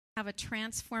have a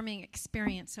transforming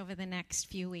experience over the next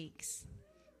few weeks?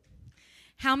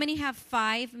 How many have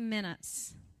 5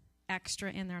 minutes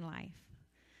extra in their life?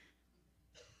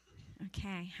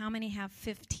 Okay, how many have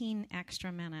 15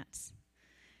 extra minutes?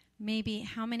 Maybe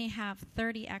how many have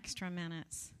 30 extra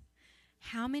minutes?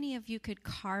 How many of you could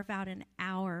carve out an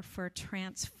hour for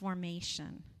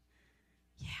transformation?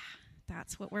 Yeah,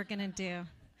 that's what we're going to do.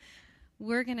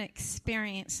 We're going to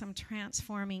experience some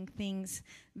transforming things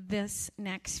this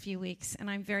next few weeks,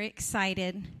 and I'm very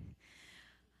excited.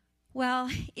 Well,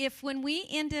 if when we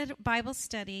ended Bible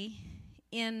study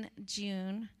in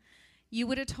June, you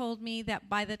would have told me that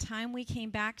by the time we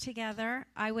came back together,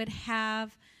 I would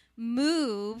have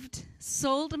moved,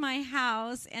 sold my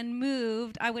house and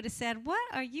moved, I would have said, what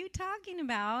are you talking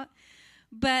about?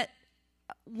 But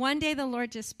one day the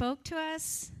Lord just spoke to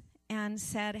us and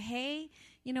said, hey,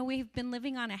 you know, we've been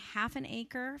living on a half an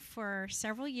acre for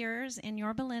several years in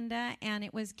Yorba Linda, and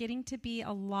it was getting to be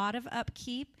a lot of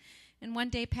upkeep. And one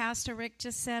day Pastor Rick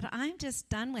just said, I'm just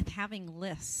done with having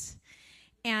lists.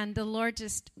 And the Lord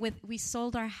we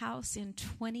sold our house in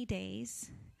 20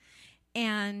 days.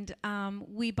 And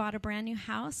we bought a brand new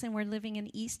house, and we're living in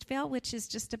Eastvale, which is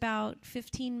just about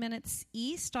 15 minutes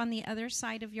east on the other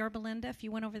side of Yorba Linda if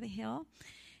you went over the hill.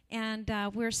 And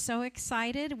we're so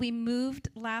excited. We moved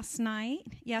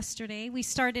yesterday. We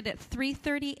started at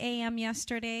 3:30 a.m.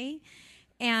 yesterday,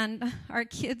 and our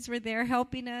kids were there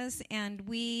helping us, and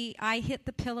I hit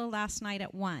the pillow last night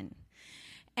at 1.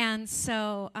 And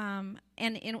so, and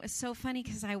it was so funny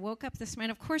because I woke up this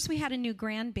morning. Of course, we had a new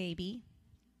grandbaby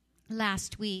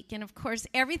last week, and of course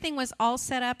everything was all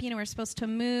set up. You know, we're supposed to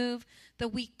move the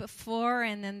week before,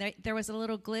 and then there was a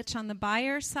little glitch on the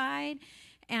buyer side,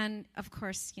 and of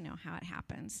course you know how it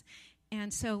happens,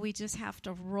 and so we just have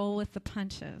to roll with the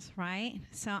punches, right?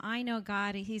 So I know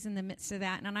God, he's in the midst of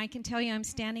that, and I can tell you I'm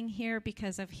standing here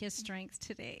because of his strength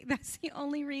today. That's the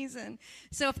only reason.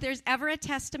 So if there's ever a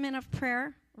testament of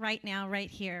prayer, right now, right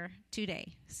here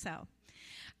today. So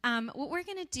what we're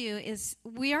going to do is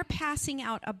we are passing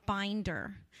out a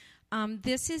binder.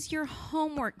 This is your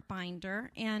homework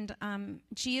binder, and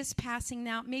G is passing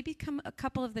out. Maybe a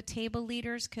couple of the table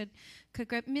leaders could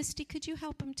grab. Misty, could you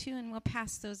help them too, and we'll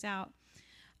pass those out.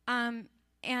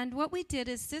 And what we did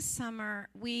is this summer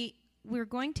we're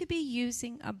going to be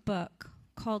using a book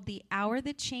called The Hour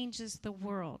That Changes the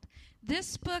World.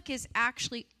 This book is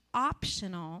actually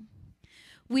optional.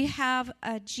 We have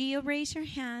Gia, raise your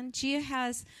hand. Gia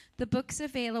has the books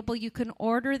available. You can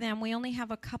order them. We only have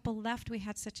a couple left. We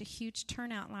had such a huge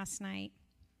turnout last night.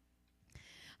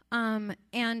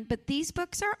 But these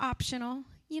books are optional.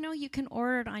 You know, you can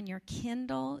order it on your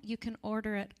Kindle. You can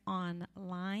order it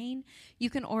online. You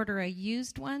can order a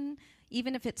used one.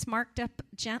 Even if it's marked up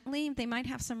gently, they might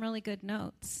have some really good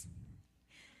notes.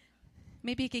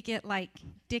 Maybe you could get like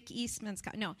Dick Eastman's.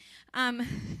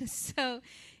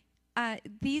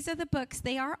 These are the books.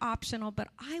 They are optional, but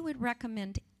I would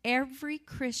recommend every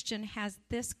Christian has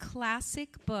this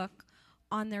classic book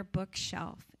on their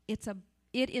bookshelf. It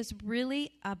is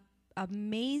really an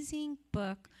amazing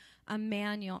book, a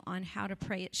manual on how to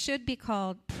pray. It should be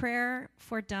called Prayer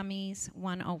for Dummies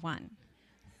 101.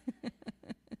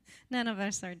 None of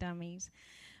us are dummies.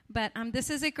 But this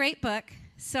is a great book,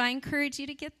 so I encourage you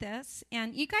to get this.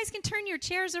 And you guys can turn your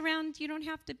chairs around. You don't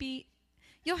have to be...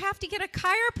 You'll have to get a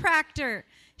chiropractor.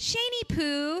 Shani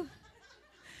Poo.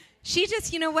 She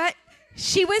just, you know what?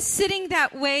 She was sitting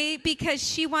that way because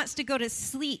she wants to go to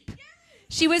sleep.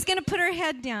 She was going to put her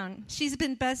head down. She's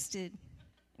been busted.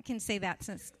 I can say that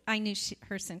since I knew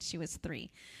her since she was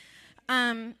 3.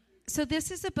 So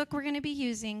this is a book we're going to be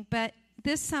using. But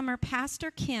this summer, Pastor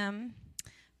Kim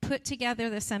put together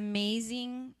this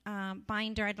amazing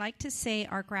binder. I'd like to say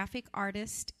our graphic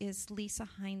artist is Lisa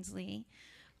Hinesley.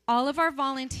 All of our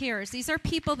volunteers, these are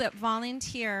people that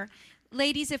volunteer.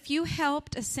 Ladies, if you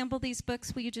helped assemble these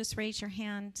books, will you just raise your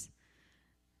hand?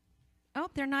 Oh,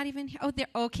 they're not even here. Oh,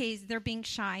 they're being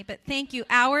shy, but thank you.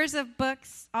 Hours of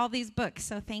books, all these books,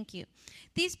 so thank you.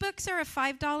 These books are a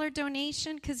 $5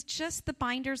 donation because just the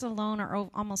binders alone are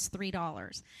almost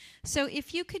 $3. So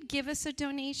if you could give us a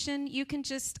donation, you can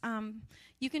just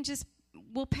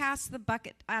we'll pass the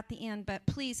bucket at the end, but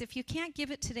please, if you can't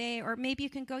give it today, or maybe you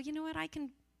can go, you know what, I can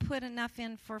put enough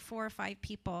in for 4 or 5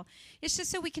 people. It's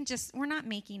just so we're not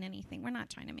making anything. We're not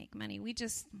trying to make money. We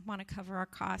just want to cover our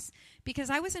costs. Because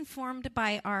I was informed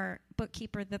by our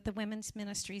bookkeeper that the women's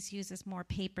ministries uses more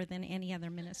paper than any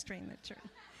other ministry in the church.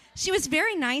 She was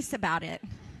very nice about it.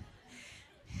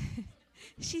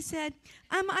 She said,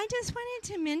 I just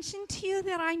wanted to mention to you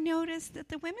that I noticed that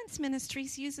the women's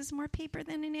ministries uses more paper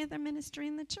than any other ministry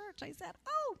in the church. I said,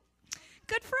 oh,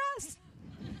 good for us.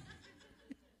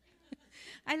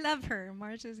 I love her.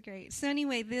 Marsha's great. So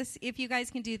anyway, if you guys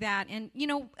can do that. And,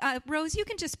 Rose, you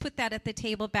can just put that at the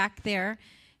table back there.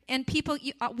 And people,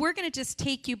 we're going to just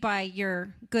take you by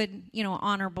your good,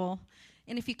 honorable.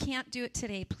 And if you can't do it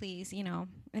today, please,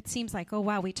 it seems like, oh,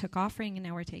 wow, we took offering and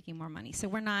now we're taking more money. So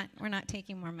we're not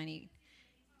taking more money.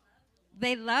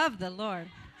 They love the Lord.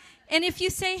 And if you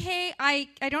say, hey, I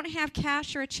don't have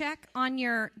cash or a check on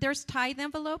there's tithe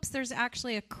envelopes. There's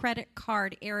actually a credit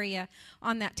card area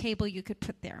on that table you could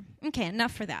put there. Okay,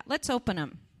 enough for that. Let's open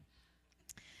them.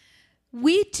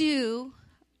 We do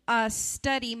a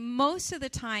study most of the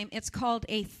time. It's called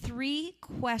a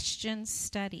 3-question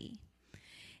study.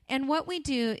 And what we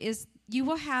do is you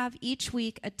will have each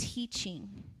week a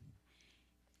teaching.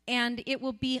 And it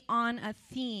will be on a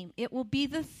theme. It will be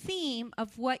the theme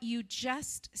of what you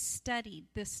just studied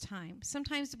this time.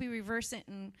 Sometimes we reverse it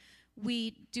and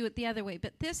we do it the other way.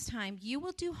 But this time, you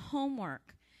will do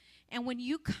homework. And when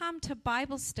you come to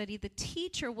Bible study, the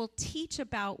teacher will teach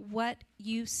about what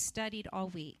you studied all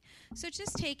week. So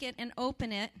just take it and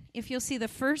open it. If you'll see, the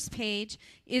first page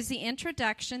is the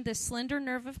introduction, the slender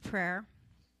nerve of prayer.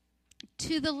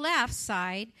 To the left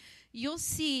side, you'll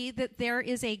see that there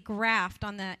is a graph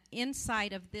on the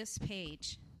inside of this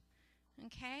page.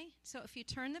 Okay? So if you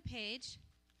turn the page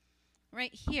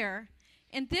right here,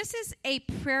 and this is a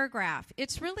prayer graph.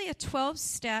 It's really a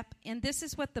 12-step, and this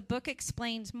is what the book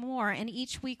explains more, and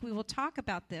each week we will talk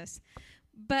about this.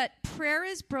 But prayer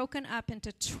is broken up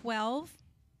into 12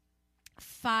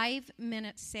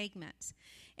 5-minute segments.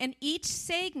 And each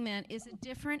segment is a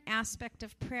different aspect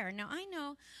of prayer. Now, I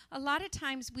know a lot of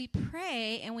times we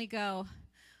pray and we go,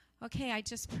 okay, I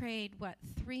just prayed,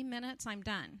 3 minutes? I'm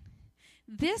done.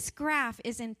 This graph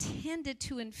is intended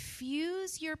to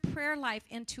infuse your prayer life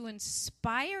and to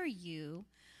inspire you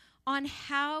on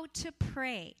how to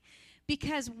pray.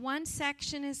 Because one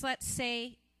section is, let's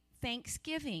say,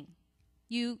 thanksgiving.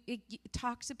 It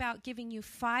talks about giving you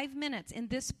 5 minutes. And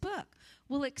this book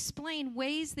will explain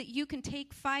ways that you can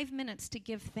take 5 minutes to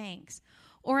give thanks.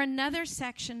 Or another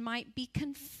section might be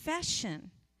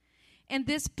confession. And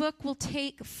this book will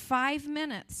take 5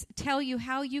 minutes, tell you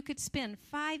how you could spend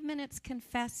 5 minutes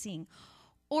confessing.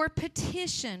 Or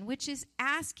petition, which is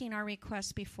asking our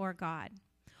requests before God.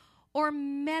 Or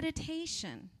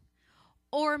meditation.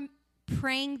 Or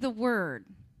praying the word.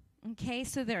 Okay,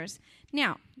 so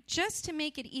now, just to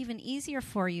make it even easier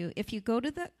for you, if you go to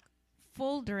the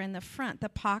folder in the front, the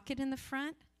pocket in the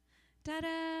front,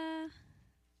 ta-da,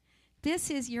 this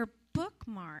is your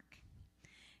bookmark.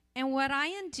 And what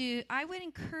I would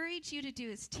encourage you to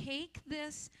do is take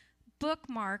this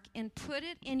bookmark and put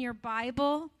it in your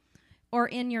Bible or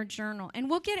in your journal. And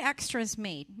we'll get extras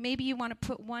made. Maybe you want to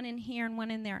put one in here and one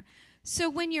in there.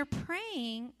 So when you're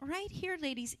praying, right here,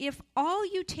 ladies, if all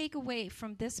you take away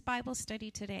from this Bible study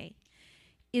today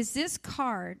is this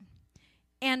card,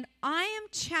 and I am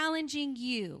challenging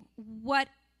you,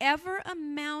 whatever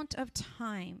amount of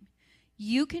time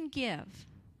you can give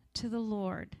to the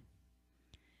Lord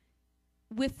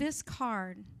with this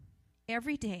card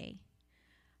every day,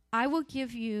 I will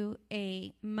give you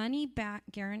a money-back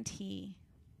guarantee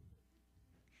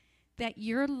that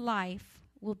your life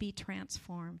will be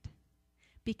transformed.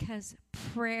 Because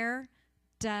prayer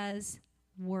does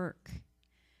work.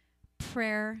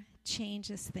 Prayer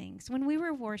changes things. When we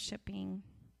were worshiping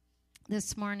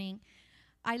this morning,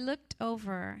 I looked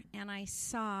over and I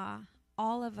saw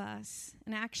all of us.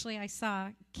 And actually, I saw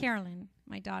Carolyn,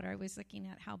 my daughter. I was looking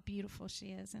at how beautiful she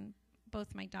is. And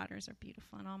both my daughters are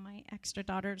beautiful. And all my extra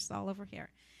daughters all over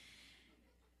here.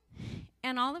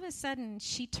 And all of a sudden,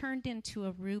 she turned into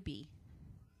a ruby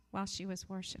while she was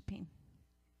worshiping.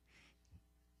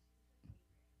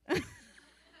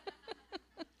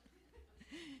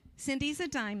 Cindy's a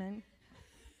diamond.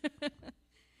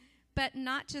 But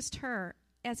not just her.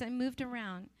 As I moved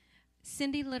around,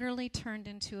 Cindy literally turned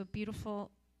into a beautiful,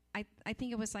 I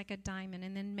think it was like a diamond,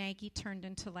 and then Maggie turned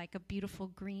into like a beautiful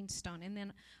green stone. And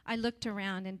then I looked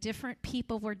around, and different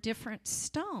people were different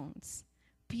stones,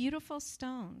 beautiful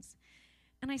stones.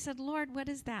 And I said, Lord, what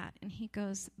is that? And he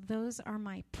goes, those are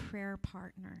my prayer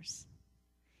partners.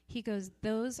 He goes,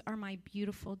 those are my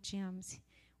beautiful gems.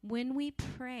 When we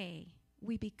pray,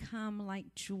 we become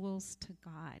like jewels to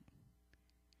God.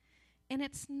 And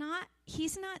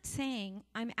he's not saying,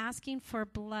 I'm asking for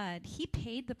blood. He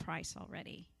paid the price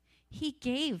already. He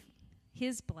gave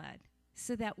his blood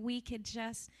so that we could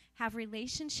just have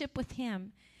relationship with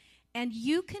him. And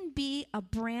you can be a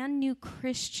brand new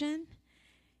Christian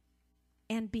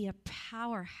and be a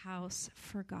powerhouse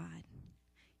for God.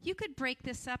 You could break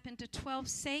this up into 12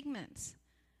 segments.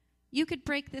 You could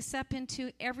break this up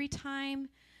into every time,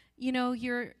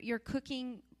 you're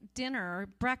cooking dinner or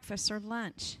breakfast or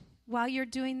lunch. While you're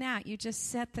doing that, you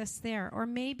just set this there. Or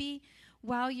maybe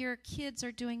while your kids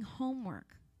are doing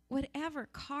homework. Whatever,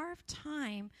 carve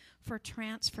time for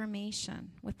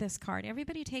transformation with this card.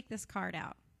 Everybody take this card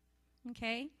out,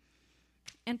 okay?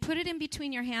 And put it in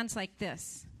between your hands like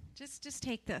this. Just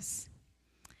take this.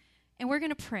 And we're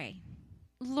going to pray.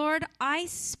 Lord, I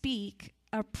speak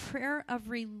a prayer of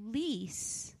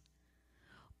release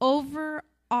over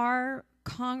our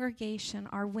congregation,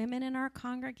 our women in our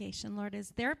congregation, Lord, as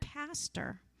their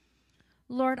pastor.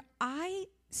 Lord, I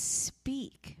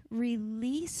speak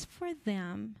release for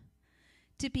them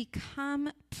to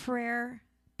become prayer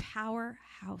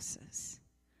powerhouses.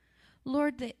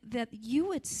 Lord, that you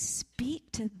would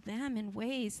speak to them in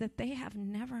ways that they have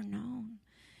never known.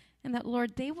 And that,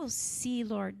 Lord, they will see,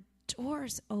 Lord,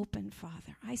 doors open,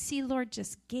 Father. I see, Lord,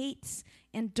 just gates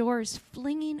and doors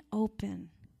flinging open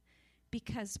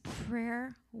because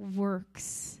prayer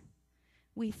works.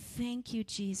 We thank you,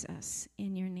 Jesus,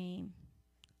 in your name.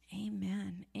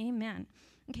 Amen. Amen.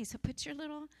 Okay, so put your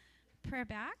little prayer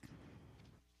back.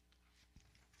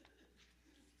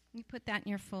 You put that in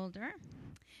your folder.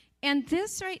 And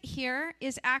this right here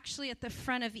is actually at the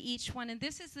front of each one. And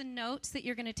this is the notes that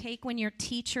you're going to take when your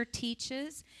teacher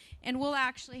teaches. And we'll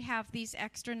actually have these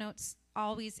extra notes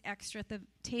always extra at the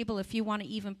table if you want to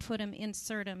even put them,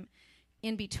 insert them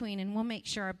in between. And we'll make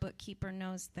sure our bookkeeper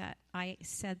knows that I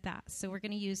said that. So we're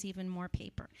going to use even more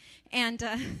paper. And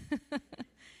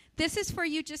this is for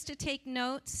you just to take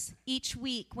notes each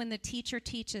week when the teacher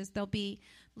teaches. There'll be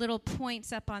little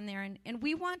points up on there. And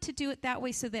we want to do it that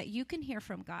way so that you can hear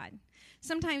from God.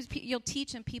 Sometimes you'll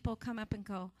teach and people come up and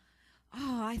go,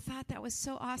 oh, I thought that was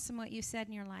so awesome what you said.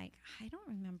 And you're like, I don't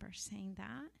remember saying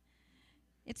that.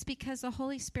 It's because the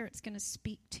Holy Spirit's going to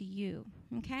speak to you,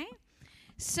 okay?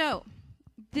 So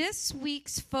this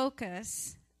week's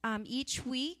focus, each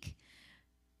week,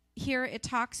 here it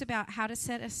talks about how to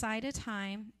set aside a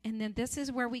time. And then this is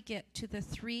where we get to the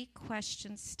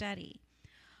 3-question study.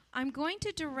 I'm going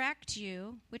to direct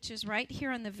you, which is right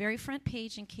here on the very front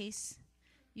page in case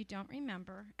you don't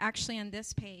remember, actually on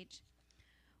this page.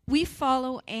 We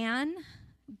follow Anne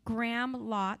Graham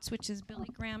Lotz, which is Billy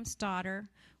Graham's daughter.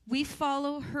 We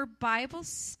follow her Bible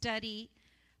study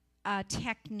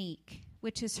technique,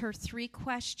 which is her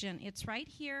 3-question. It's right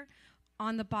here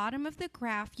on the bottom of the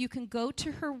graph. You can go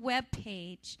to her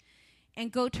webpage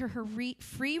and go to her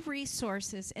free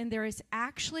resources, and there is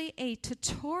actually a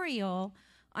tutorial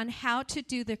on how to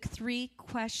do the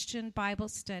 3-question Bible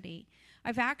study.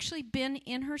 I've actually been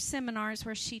in her seminars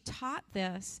where she taught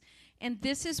this, and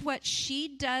this is what she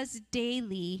does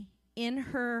daily in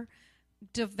her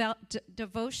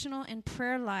devotional and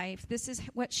prayer life. This is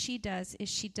what she does, is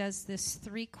she does this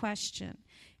 3-question.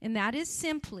 And that is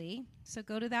simply, so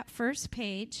go to that first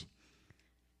page,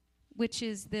 which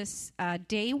is this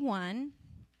day 1,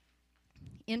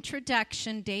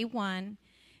 introduction, day 1.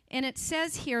 And it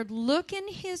says here, look in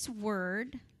his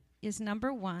word is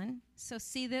number 1. So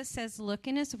see this says look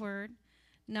in his word.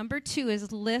 Number 2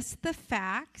 is list the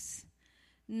facts.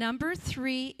 Number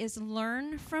 3 is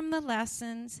learn from the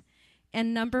lessons.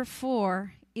 And number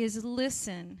 4 is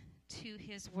listen to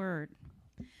his word.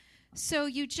 So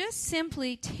you just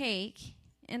simply take,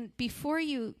 and before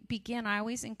you begin, I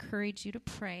always encourage you to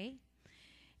pray.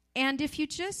 And if you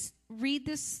just read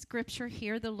this scripture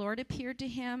here, the Lord appeared to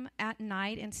him at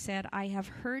night and said, I have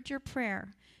heard your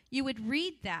prayer. You would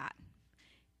read that.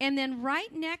 And then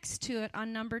right next to it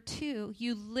on number 2,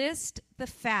 you list the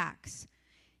facts.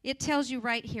 It tells you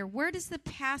right here, what does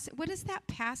that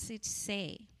passage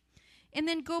say? And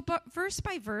then go verse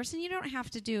by verse, and you don't have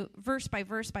to do verse by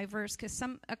verse by verse, because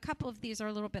a couple of these are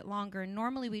a little bit longer, and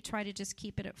normally we try to just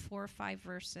keep it at 4 or 5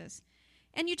 verses.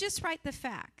 And you just write the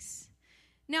facts.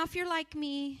 Now, if you're like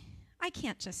me, I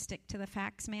can't just stick to the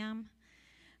facts, ma'am.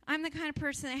 I'm the kind of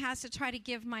person that has to try to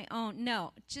give my own.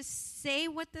 No, just say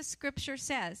what the scripture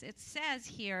says. It says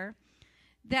here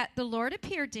that the Lord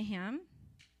appeared to him.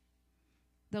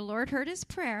 The Lord heard his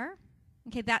prayer.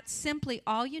 Okay, that's simply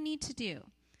all you need to do.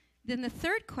 Then the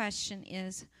 3rd question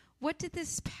is, what did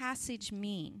this passage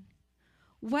mean?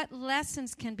 What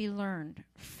lessons can be learned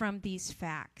from these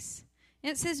facts?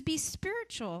 And it says, be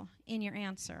spiritual in your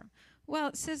answer. Well,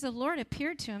 it says the Lord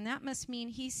appeared to him. That must mean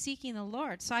he's seeking the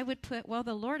Lord. So I would put, well,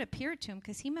 the Lord appeared to him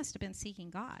because he must have been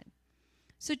seeking God.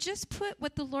 So just put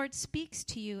what the Lord speaks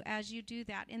to you as you do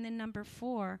that. And then number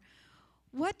 4,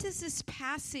 what does this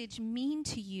passage mean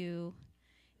to you?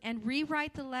 And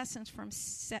rewrite the lessons from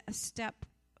step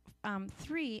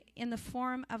 3 in the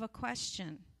form of a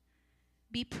question.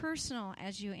 Be personal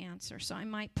as you answer. So I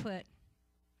might put,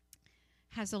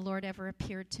 has the Lord ever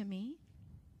appeared to me?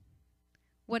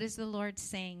 What is the Lord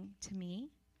saying to me?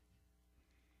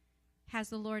 Has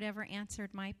the Lord ever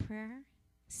answered my prayer?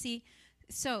 See,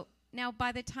 so now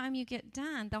by the time you get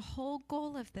done, the whole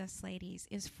goal of this, ladies,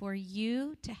 is for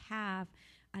you to have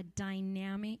a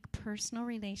dynamic personal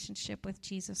relationship with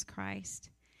Jesus Christ.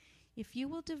 If you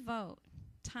will devote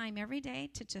time every day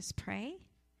to just pray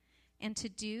and to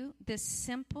do this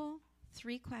simple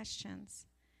 3 questions,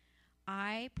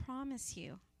 I promise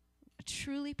you,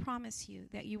 truly promise you,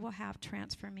 that you will have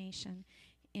transformation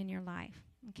in your life.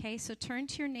 Okay, so turn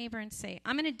to your neighbor and say,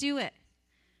 I'm going to do it.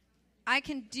 I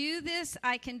can do this.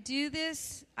 I can do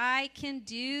this. I can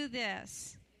do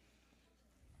this.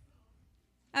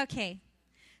 Okay,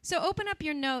 so open up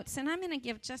your notes, and I'm going to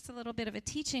give just a little bit of a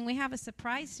teaching. We have a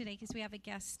surprise today because we have a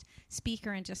guest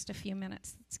speaker in just a few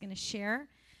minutes that's going to share.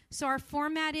 So our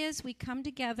format is we come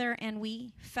together and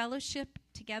we fellowship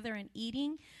together in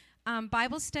eating.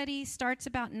 Bible study starts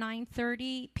about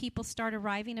 9:30. People start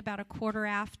arriving about a quarter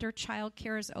after.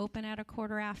 Childcare is open at a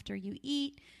quarter after. You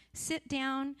eat, sit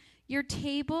down. Your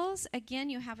tables, again,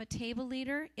 you have a table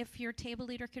leader. If your table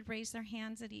leader could raise their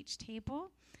hands at each table.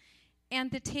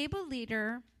 And the table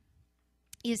leader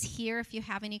is here if you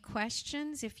have any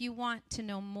questions. If you want to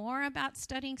know more about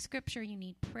studying Scripture, you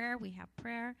need prayer, we have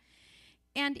prayer.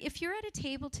 And if you're at a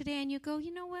table today and you go,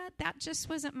 you know what, that just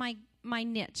wasn't my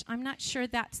niche. I'm not sure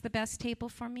that's the best table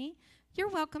for me. You're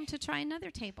welcome to try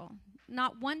another table.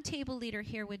 Not one table leader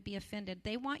here would be offended.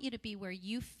 They want you to be where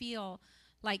you feel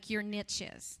like your niche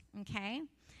is, okay?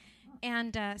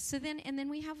 And then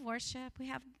we have worship. We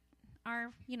have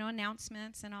our,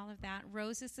 announcements and all of that.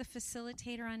 Rose is the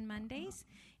facilitator on Mondays,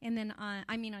 and then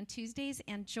on Tuesdays,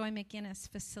 and Joy McGinnis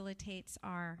facilitates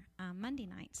our Monday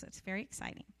night. So it's very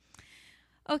exciting.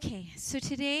 Okay, so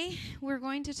today we're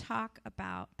going to talk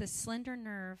about the slender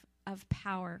nerve of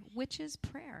power, which is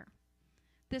prayer.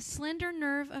 The slender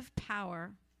nerve of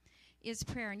power is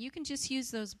prayer, and you can just use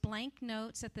those blank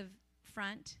notes at the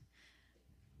front.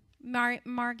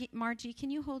 Margie,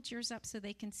 can you hold yours up so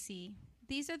they can see?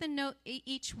 These are the notes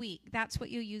each week. That's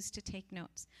what you'll use to take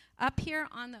notes. Up here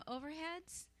on the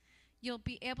overheads, you'll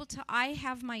be able to, I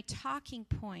have my talking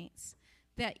points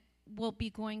that we'll be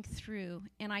going through.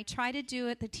 And I try to do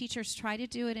it, the teachers try to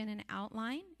do it in an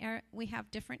outline. We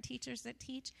have different teachers that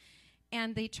teach,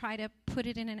 and they try to put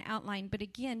it in an outline. But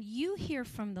again, you hear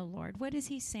from the Lord. What is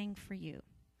he saying for you?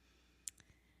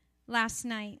 Last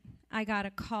night, I got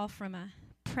a call from a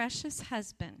precious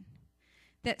husband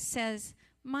that says,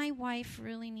 my wife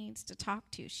really needs to talk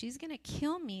to you. She's going to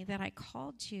kill me that I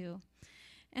called you.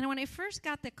 And when I first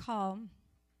got the call,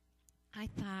 I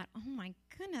thought, oh my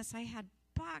goodness, I had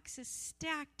boxes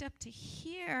stacked up to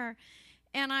here.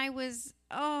 And I was,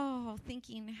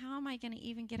 thinking, how am I going to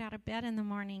even get out of bed in the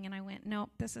morning? And I went,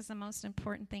 nope, this is the most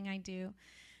important thing I do.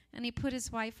 And he put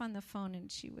his wife on the phone,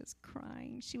 and she was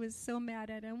crying. She was so mad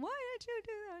at him. Why did you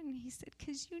do that? And he said,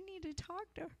 because you need to talk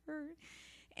to her.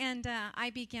 And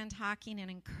I began talking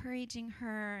and encouraging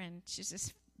her, and she's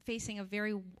just facing a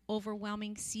very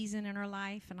overwhelming season in her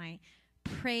life. And I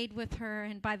prayed with her,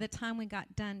 and by the time we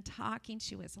got done talking,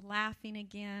 she was laughing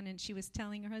again, and she was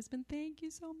telling her husband, thank you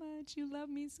so much. You love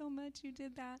me so much. You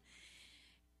did that.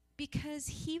 Because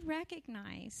he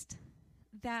recognized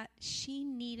that she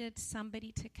needed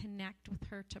somebody to connect with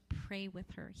her, to pray with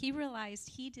her. He realized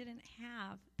he didn't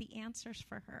have the answers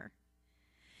for her.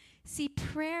 See,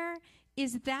 prayer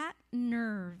is that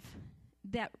nerve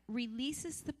that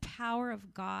releases the power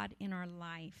of God in our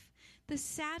life. The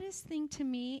saddest thing to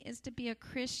me is to be a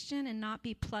Christian and not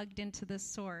be plugged into the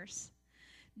source.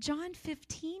 John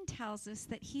 15 tells us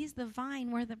that he's the vine,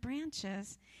 we're the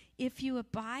branches. If you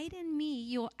abide in me,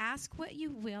 you'll ask what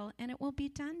you will, and it will be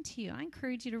done to you. I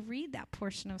encourage you to read that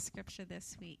portion of Scripture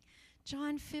this week.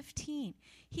 John 15.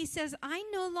 He says, I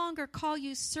no longer call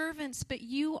you servants, but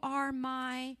you are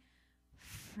my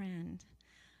friend.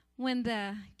 When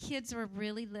the kids were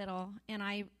really little, and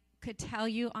I could tell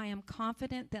you, I am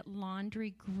confident that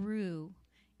laundry grew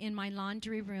in my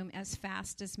laundry room as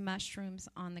fast as mushrooms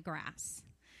on the grass.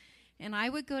 And I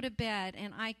would go to bed,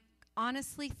 and I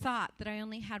honestly thought that I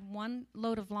only had 1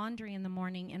 load of laundry in the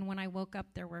morning, and when I woke up,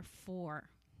 there were 4.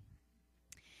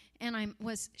 And I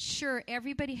was sure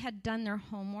everybody had done their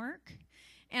homework,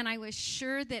 and I was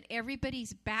sure that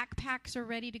everybody's backpacks were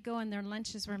ready to go and their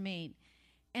lunches were made.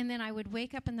 And then I would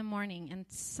wake up in the morning, and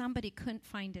somebody couldn't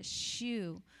find a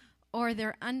shoe, or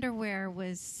their underwear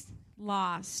was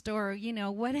lost, or,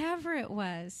 whatever it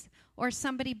was, or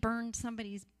somebody burned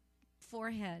somebody's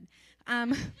forehead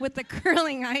with the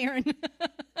curling iron.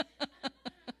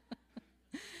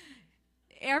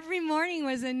 Every morning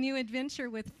was a new adventure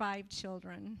with 5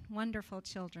 children, wonderful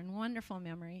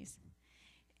memories.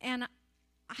 And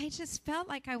I just felt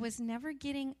like I was never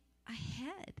getting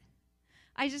ahead.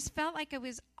 I just felt like I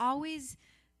was always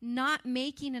not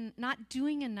making and not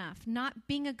doing enough, not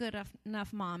being a good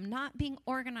enough mom, not being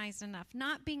organized enough,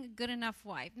 not being a good enough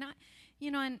wife, not,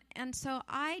 and so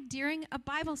during a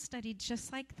Bible study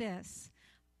just like this,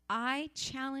 I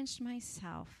challenged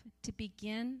myself to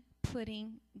begin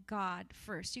putting God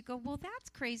first. You go, well, that's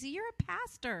crazy. You're a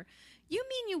pastor. You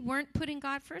mean you weren't putting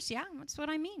God first? Yeah, that's what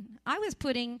I mean. I was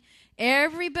putting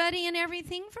everybody and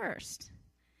everything first.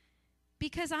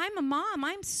 Because I'm a mom.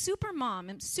 I'm super mom.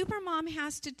 And super mom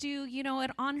has to do,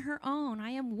 it on her own. I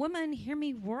am woman, hear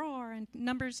me roar, and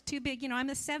numbers too big. I'm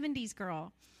a 70s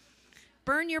girl.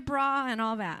 Burn your bra and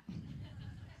all that.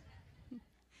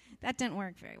 That didn't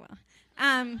work very well.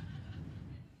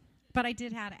 But I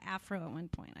did have an afro at one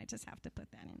point. I just have to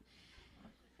put that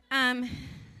in.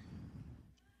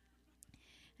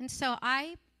 And so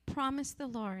I promised the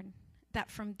Lord that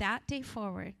from that day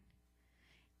forward,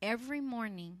 every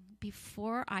morning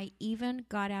before I even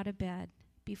got out of bed,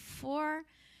 before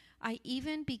I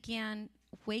even began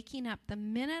waking up, the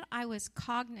minute I was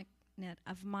cognizant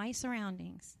of my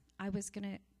surroundings, I was going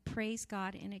to praise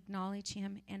God and acknowledge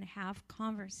Him and have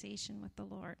conversation with the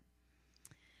Lord.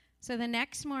 So the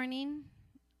next morning,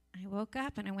 I woke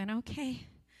up and I went, okay,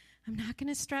 I'm not going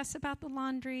to stress about the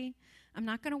laundry. I'm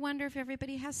not going to wonder if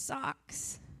everybody has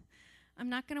socks. I'm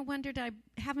not going to wonder, did I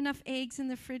have enough eggs in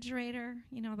the refrigerator?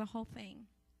 The whole thing.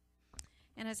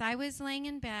 And as I was laying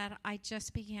in bed, I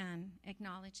just began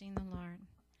acknowledging the Lord.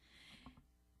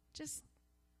 Just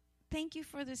thank you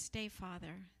for this day,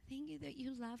 Father. Thank you that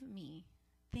you love me.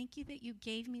 Thank you that you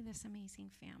gave me this amazing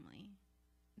family.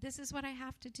 This is what I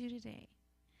have to do today.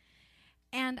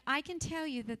 And I can tell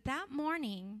you that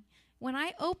morning, when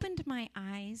I opened my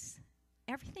eyes,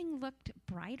 everything looked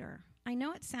brighter. I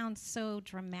know it sounds so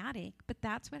dramatic, but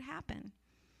that's what happened.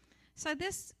 So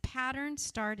this pattern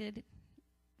started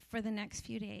for the next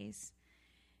few days.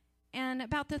 And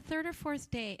about the third or fourth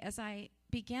day, as I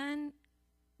began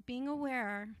being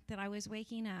aware that I was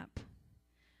waking up,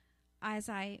 as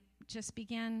I just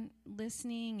began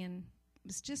listening and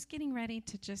was just getting ready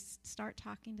to just start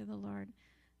talking to the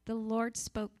Lord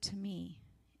spoke to me,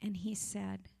 and He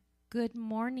said, "Good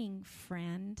morning,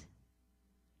 friend."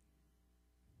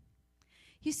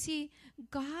 You see,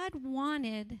 God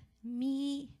wanted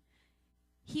me.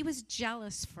 He was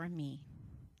jealous for me.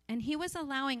 And He was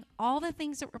allowing all the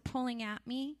things that were pulling at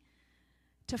me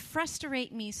to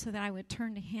frustrate me so that I would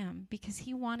turn to Him, because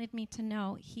He wanted me to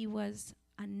know He was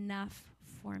enough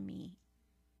for me.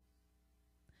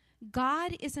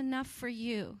 God is enough for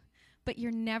you, but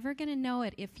you're never going to know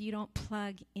it if you don't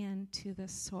plug into the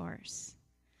source.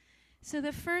 So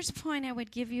the first point I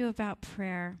would give you about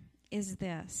prayer is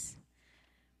this.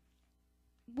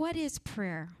 What is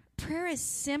prayer? Prayer is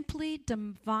simply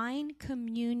divine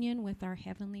communion with our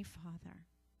Heavenly Father.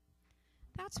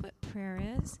 That's what prayer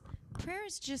is. Prayer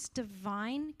is just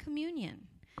divine communion.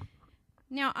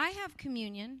 Now, I have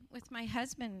communion with my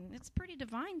husband. It's pretty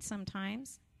divine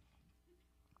sometimes.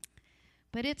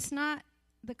 But it's not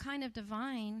the kind of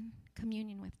divine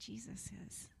communion with Jesus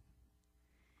is.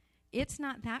 It's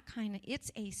not that kind of,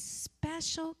 it's a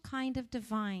special kind of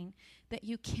divine that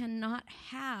you cannot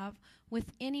have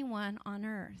with anyone on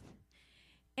earth.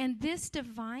 And this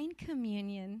divine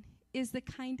communion is the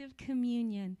kind of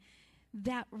communion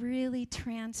that really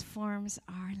transforms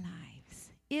our lives.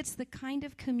 It's the kind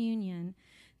of communion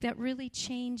that really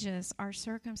changes our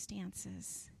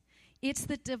circumstances. It's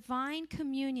the divine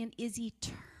communion is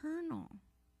eternal.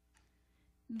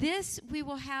 This we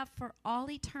will have for all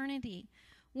eternity.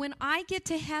 When I get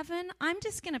to heaven, I'm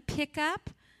just going to pick up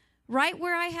right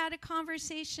where I had a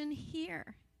conversation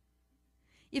here.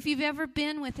 If you've ever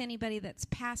been with anybody that's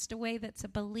passed away that's a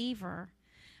believer,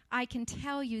 I can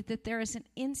tell you that there is an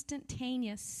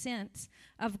instantaneous sense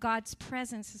of God's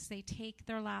presence as they take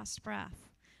their last breath.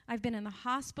 I've been in the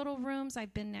hospital rooms.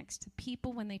 I've been next to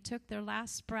people when they took their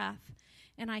last breath.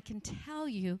 And I can tell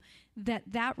you that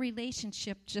that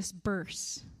relationship just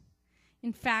bursts.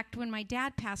 In fact, when my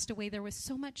dad passed away, there was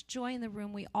so much joy in the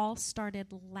room, we all started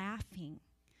laughing.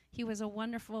 He was a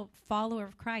wonderful follower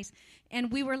of Christ.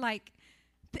 And we were like,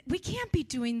 we can't be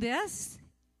doing this.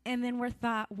 And then we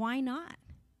thought, why not?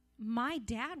 My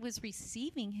dad was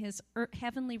receiving his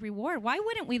heavenly reward. Why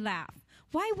wouldn't we laugh?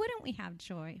 Why wouldn't we have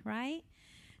joy, right?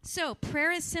 So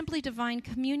prayer is simply divine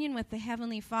communion with the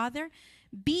Heavenly Father.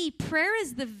 B, prayer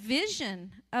is the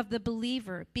vision of the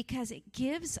believer because it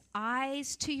gives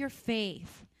eyes to your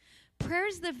faith. Prayer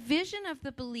is the vision of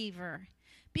the believer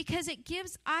because it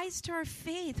gives eyes to our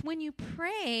faith. When you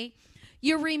pray,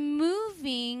 you're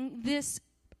removing this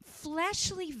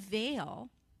fleshly veil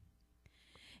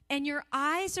and your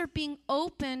eyes are being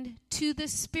opened to the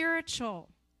spiritual.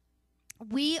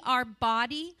 We are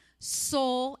body,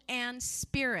 soul, and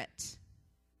spirit.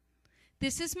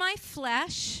 This is my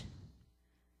flesh,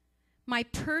 my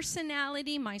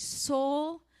personality, my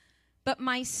soul, but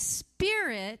my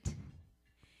spirit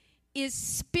is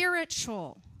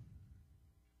spiritual.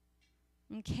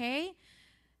 Okay?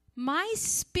 My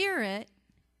spirit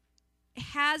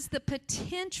has the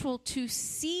potential to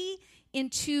see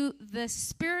into the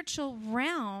spiritual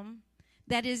realm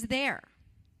that is there.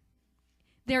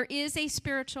 There is a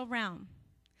spiritual realm.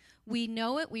 We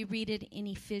know it. We read it in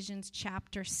Ephesians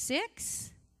chapter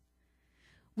 6.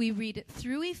 We read it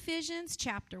through Ephesians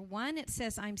chapter 1. It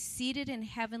says, I'm seated in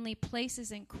heavenly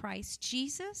places in Christ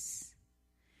Jesus.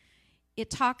 It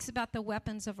talks about the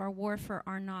weapons of our warfare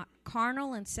are not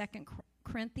carnal in 2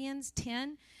 Corinthians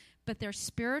 10, but they're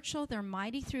spiritual. They're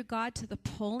mighty through God to the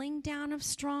pulling down of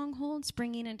strongholds,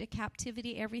 bringing into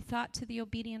captivity every thought to the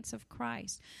obedience of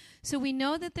Christ. So we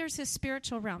know that there's a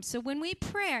spiritual realm. So when we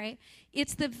pray,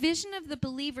 it's the vision of the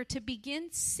believer to begin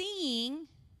seeing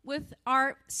with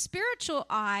our spiritual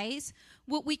eyes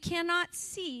what we cannot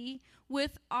see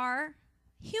with our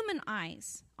human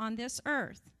eyes on this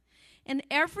earth. And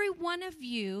every one of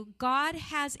you, God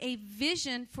has a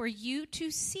vision for you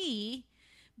to see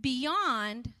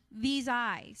beyond these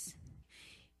eyes.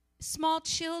 Small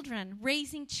children,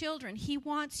 raising children, He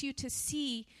wants you to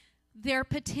see their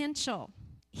potential.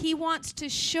 He wants to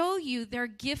show you their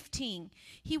gifting.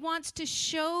 He wants to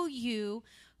show you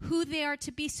who they are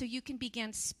to be so you can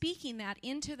begin speaking that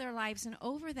into their lives and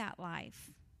over that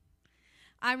life.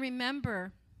 I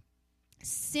remember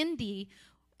Cindy,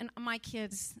 and my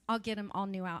kids, I'll get them all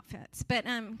new outfits. But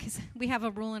because we have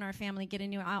a rule in our family, get a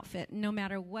new outfit. No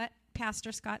matter what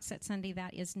Pastor Scott said Sunday,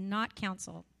 that is not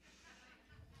counseled.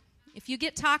 If you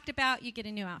get talked about, you get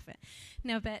a new outfit.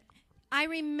 No, but I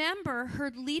remember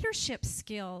her leadership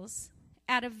skills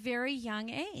at a very young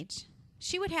age.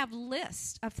 She would have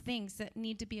lists of things that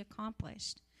need to be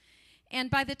accomplished.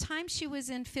 And by the time she was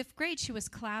in 5th grade, she was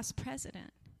class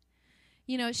president.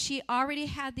 You know, she already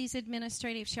had these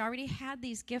she already had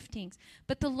these giftings.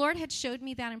 But the Lord had showed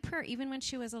me that in prayer, even when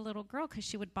she was a little girl, because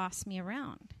she would boss me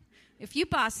around. If you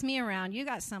boss me around, you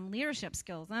got some leadership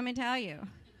skills, let me tell you.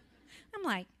 I'm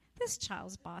like, this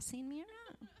child's bossing me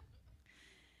around.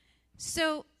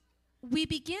 So we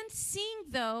begin seeing,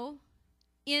 though,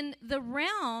 in the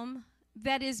realm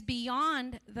that is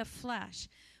beyond the flesh.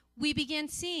 We begin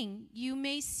seeing, you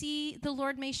may see, the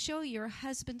Lord may show your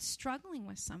husband struggling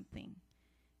with something.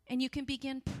 And you can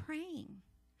begin praying.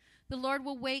 The Lord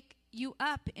will wake you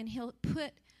up and He'll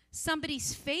put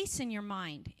somebody's face in your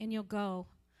mind. And you'll go,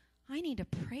 I need to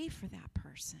pray for that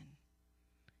person.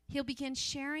 He'll begin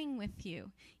sharing with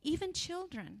you. Even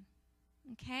children.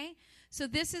 Okay? So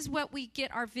this is what we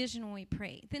get our vision when we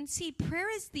pray. Then see,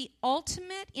 prayer is the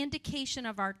ultimate indication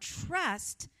of our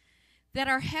trust that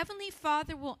our Heavenly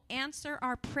Father will answer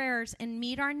our prayers and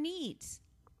meet our needs.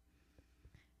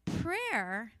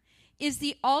 Prayer is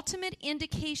the ultimate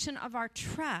indication of our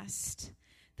trust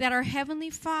that our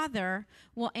Heavenly Father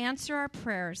will answer our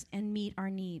prayers and meet our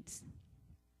needs.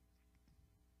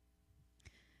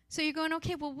 So you're going,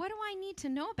 okay, well, what do I need to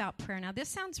know about prayer now? This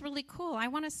sounds really cool. I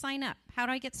want to sign up. How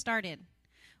do I get started?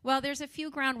 Well, there's a few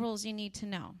ground rules you need to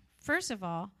know. First of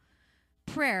all,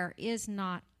 prayer is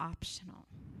not optional.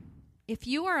 If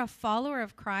you are a follower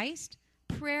of Christ,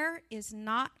 prayer is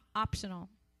not optional.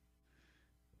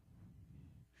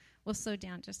 We'll slow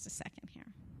down just a second here.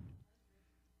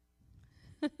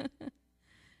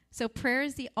 So prayer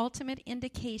is the ultimate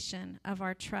indication of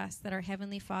our trust that our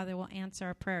Heavenly Father will answer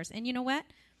our prayers. And you know what?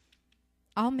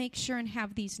 I'll make sure and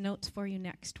have these notes for you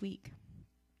next week.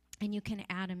 And you can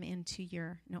add them into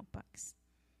your notebooks.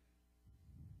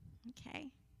 Okay?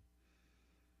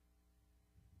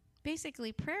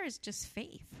 Basically, prayer is just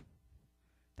faith.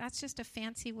 That's just a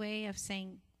fancy way of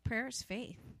saying prayer is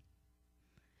faith.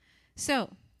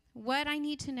 So, what I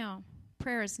need to know,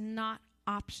 prayer is not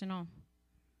optional.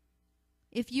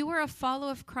 If you are a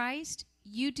follower of Christ,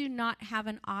 you do not have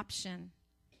an option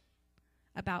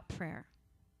about prayer.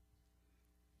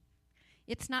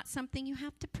 It's not something you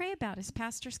have to pray about, as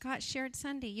Pastor Scott shared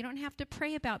Sunday. You don't have to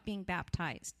pray about being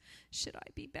baptized. Should I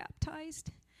be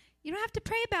baptized? You don't have to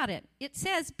pray about it. It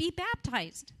says, be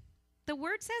baptized. The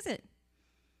Word says it.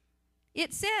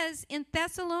 It says in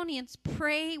Thessalonians,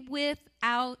 pray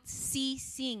without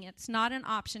ceasing. It's not an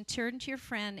option. Turn to your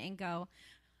friend and go,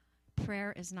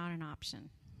 prayer is not an option.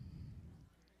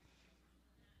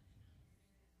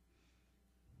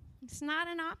 It's not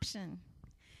an option.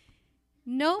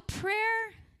 No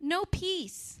prayer, no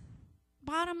peace.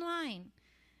 Bottom line.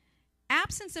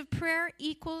 Absence of prayer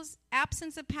equals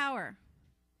absence of power.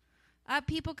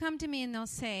 People come to me and they'll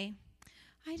say,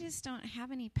 I just don't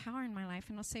have any power in my life.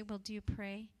 And I'll say, well, do you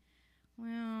pray?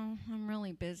 Well, I'm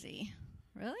really busy.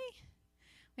 Really?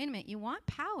 Wait a minute, you want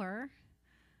power,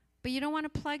 but you don't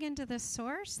want to plug into the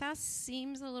source? That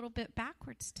seems a little bit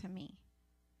backwards to me.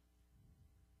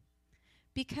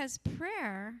 Because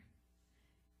prayer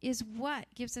is what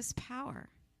gives us power.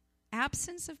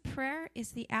 Absence of prayer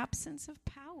is the absence of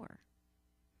power.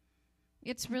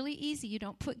 It's really easy. You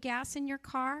don't put gas in your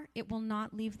car, it will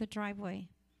not leave the driveway.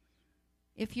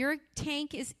 If your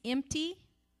tank is empty,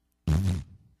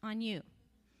 on you.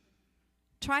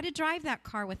 Try to drive that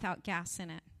car without gas in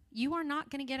it. You are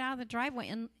not going to get out of the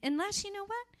driveway unless, you know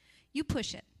what? You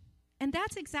push it. And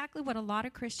that's exactly what a lot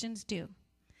of Christians do.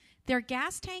 Their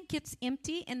gas tank gets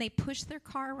empty and they push their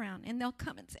car around and they'll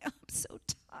come and say, oh, I'm so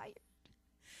tired.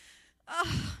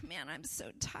 Oh, man, I'm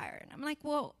so tired. I'm like,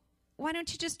 well, why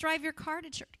don't you just drive your car to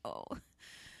church? Oh,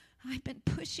 I've been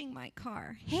pushing my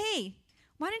car. Hey,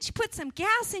 why don't you put some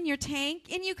gas in your tank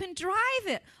and you can drive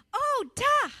it? Oh,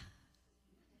 duh.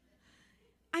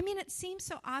 I mean, it seems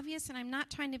so obvious, and I'm not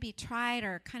trying to be trite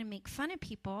or kind of make fun of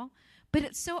people, but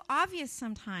it's so obvious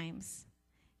sometimes.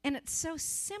 And it's so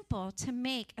simple to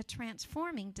make a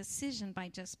transforming decision by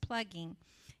just plugging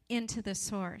into the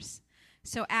source.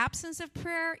 So absence of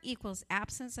prayer equals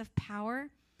absence of power,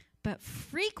 but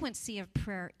frequency of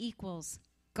prayer equals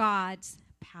God's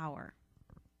power.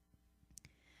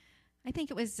 I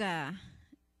think it was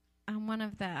one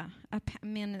of the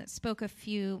men that spoke a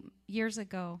few years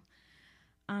ago,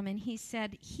 and he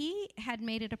said he had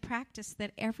made it a practice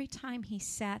that every time he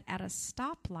sat at a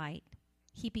stoplight,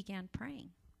 he began praying.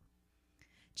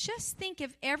 Just think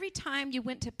if every time you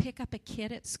went to pick up a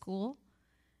kid at school,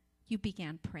 you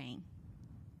began praying.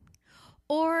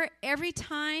 Or every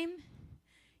time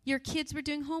your kids were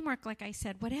doing homework, like I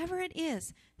said, whatever it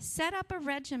is, set up a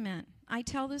regiment. I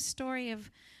tell this story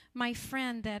of my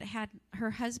friend that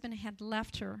her husband had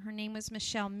left her. Her name was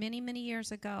Michelle many, many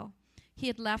years ago. He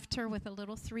had left her with a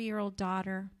little 3-year-old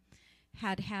daughter,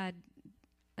 had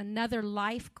another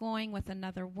life going with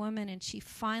another woman, and she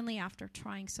finally, after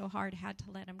trying so hard, had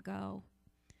to let him go.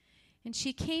 And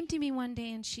she came to me one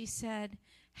day and she said,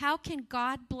 how can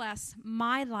God bless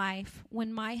my life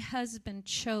when my husband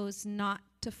chose not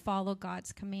to follow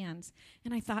God's commands?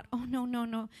 And I thought, oh,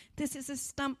 no, this is a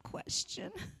stump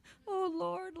question. Oh,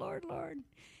 Lord, Lord, Lord.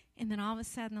 And then all of a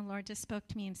sudden the Lord just spoke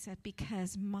to me and said,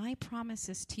 because my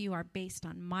promises to you are based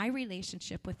on my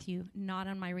relationship with you, not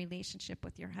on my relationship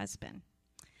with your husband.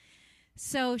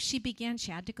 So she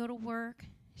had to go to work.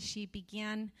 She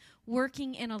began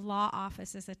working in a law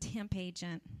office as a temp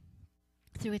agent,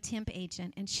 through a temp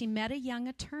agent, and she met a young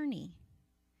attorney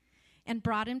and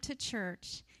brought him to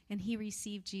church, and he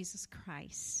received Jesus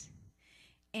Christ.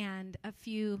 And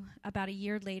about a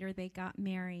year later, they got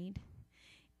married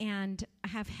and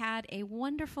have had a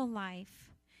wonderful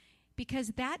life, because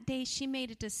that day she made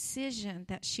a decision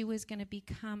that she was going to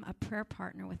become a prayer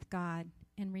partner with God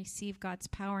and receive God's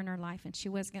power in her life, and she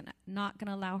was not going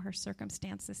to allow her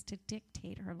circumstances to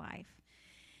dictate her life.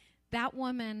 That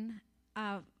woman,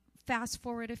 fast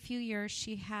forward a few years,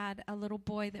 she had a little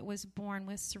boy that was born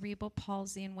with cerebral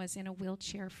palsy and was in a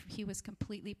wheelchair. He was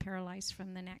completely paralyzed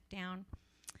from the neck down.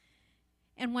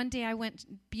 And one day I went,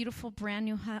 beautiful brand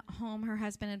new home her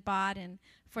husband had bought and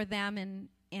for them,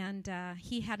 and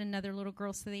he had another little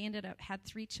girl, so they had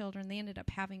 3 children. They ended up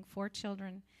having 4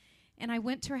 children. And I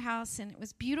went to her house, and it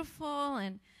was beautiful,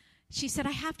 and she said,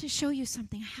 I have to show you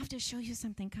something.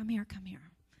 Come here.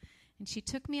 And she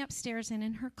took me upstairs, and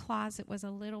in her closet was a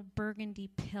little burgundy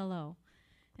pillow.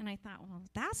 And I thought, well,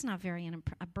 that's not very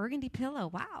a burgundy pillow.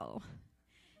 Wow.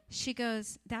 She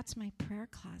goes, that's my prayer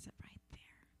closet right there.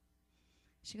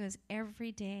 She goes,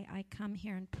 every day I come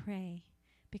here and pray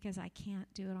because I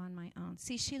can't do it on my own.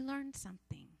 See, she learned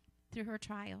something through her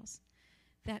trials,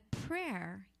 that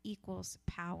prayer equals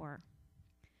power.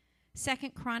 2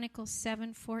 Chronicles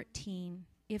 7:14,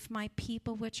 if my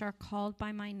people which are called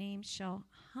by my name shall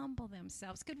humble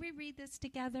themselves. Could we read this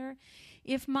together?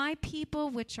 If my people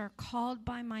which are called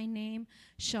by my name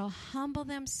shall humble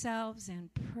themselves and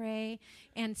pray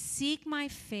and seek my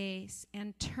face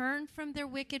and turn from their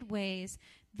wicked ways,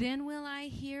 then will I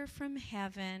hear from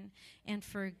heaven and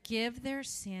forgive their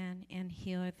sin and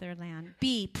heal their land.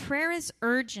 B, prayer is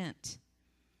urgent.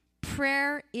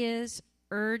 Prayer is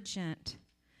urgent.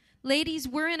 Ladies,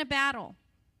 we're in a battle.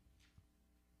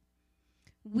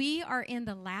 We are in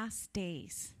the last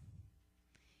days.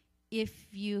 If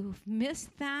you've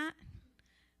missed that,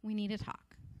 we need to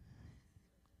talk.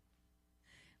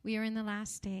 We are in the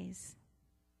last days.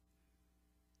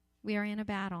 We are in a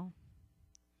battle.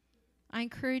 I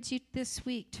encourage you this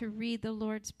week to read the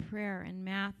Lord's Prayer in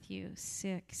Matthew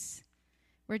 6,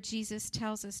 where Jesus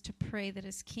tells us to pray that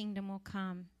his kingdom will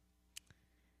come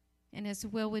and his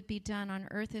will would be done on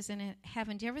earth as in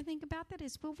heaven. Do you ever think about that?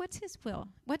 His will? What's his will?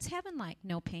 What's heaven like?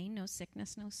 No pain, no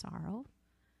sickness, no sorrow,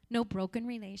 no broken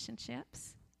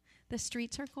relationships. The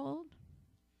streets are gold.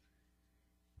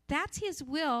 That's his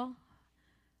will.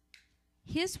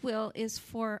 His will is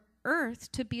for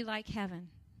earth to be like heaven.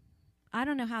 I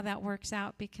don't know how that works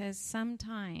out because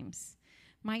sometimes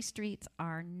my streets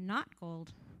are not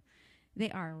gold. They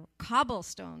are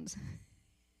cobblestones,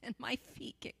 and my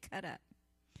feet get cut up.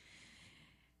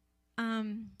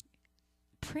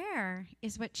 Prayer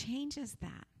is what changes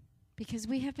that, because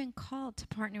we have been called to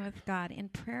partner with God,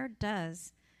 and prayer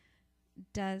does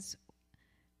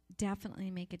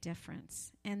definitely make a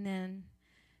difference. And then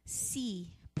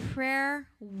C, prayer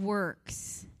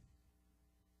works.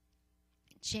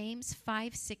 James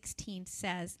 5:16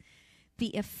 says,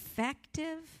 "The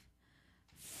effective,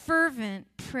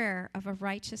 fervent prayer of a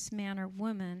righteous man or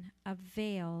woman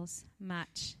avails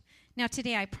much." Now,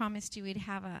 today I promised you we'd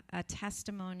have a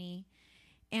testimony.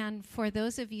 And for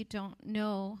those of you who don't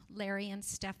know Larry and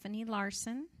Stephanie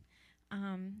Larson,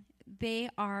 they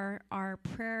are our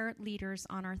prayer leaders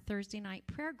on our Thursday night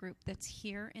prayer group that's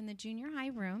here in the junior high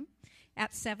room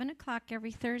at 7 o'clock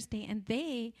every Thursday. And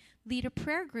they lead a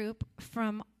prayer group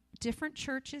from different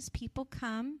churches. People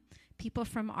come, people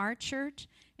from our church,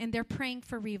 and they're praying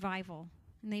for revival.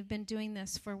 And they've been doing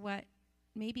this for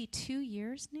maybe 2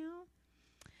 years now?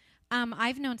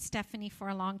 I've known Stephanie for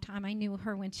a long time. I knew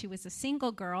her when she was a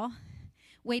single girl,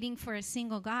 waiting for a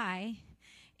single guy,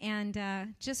 and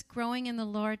just growing in the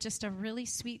Lord, just a really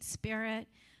sweet spirit,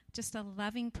 just a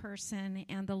loving person.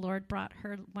 And the Lord brought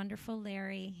her wonderful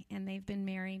Larry, and they've been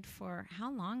married for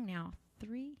how long now?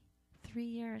 3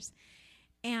 years.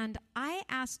 And I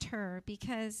asked her,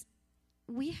 because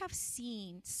we have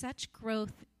seen such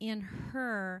growth in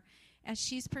her as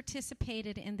she's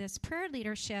participated in this prayer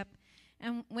leadership.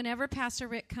 And whenever Pastor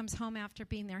Rick comes home after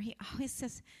being there, he always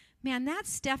says, "Man, that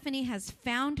Stephanie has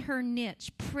found her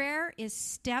niche. Prayer is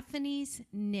Stephanie's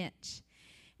niche."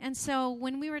 And so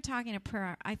when we were talking about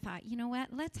prayer, I thought, you know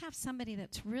what? Let's have somebody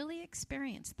that's really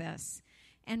experienced this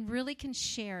and really can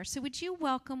share. So would you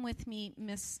welcome with me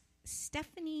Miss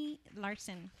Stephanie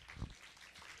Larson?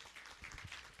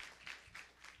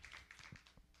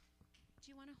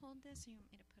 Do you want to hold this, or you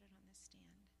want me to put it on this stand?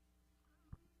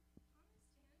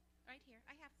 Right here.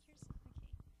 I have, here's, okay.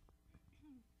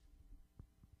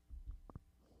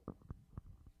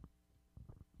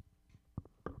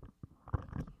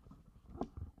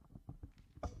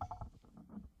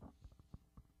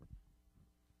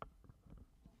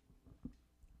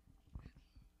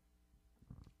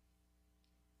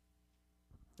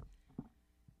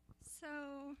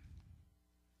 So,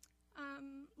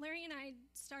 Larry and I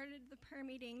started the prayer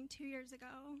meeting 2 years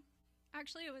ago.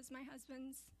 Actually, it was my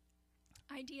husband's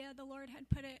idea. The Lord had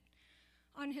put it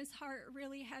on his heart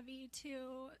really heavy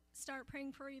to start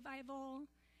praying for revival.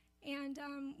 And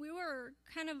we were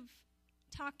kind of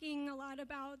talking a lot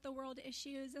about the world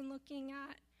issues and looking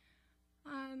at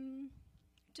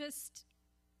just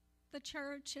the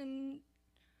church. And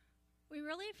we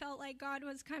really felt like God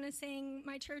was kind of saying,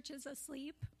 my church is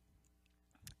asleep.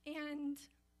 And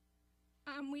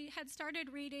we had started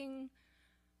reading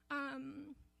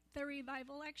the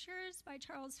Revival Lectures by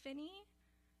Charles Finney.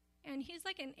 And he's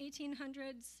like an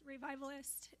 1800s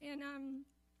revivalist. And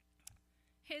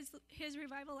his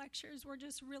revival lectures were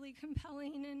just really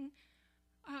compelling.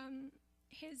 And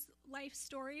his life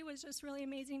story was just really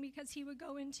amazing, because he would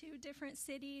go into different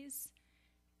cities,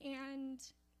 and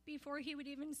before he would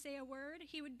even say a word,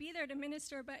 he would be there to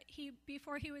minister, but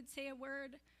before he would say a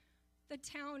word, the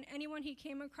town, anyone he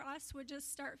came across, would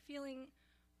just start feeling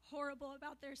horrible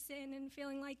about their sin and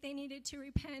feeling like they needed to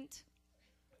repent.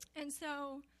 And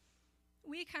so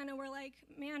we kind of were like,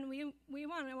 man, we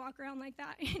want to walk around like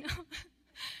that, you know?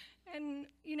 And,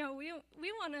 you know, we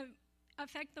want to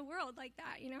affect the world like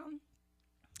that, you know?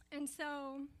 And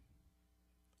so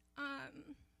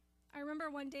I remember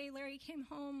one day Larry came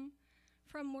home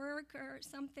from work or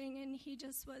something, and he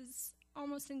just was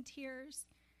almost in tears.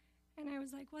 And I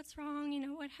was like, what's wrong? You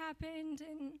know, what happened?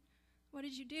 And what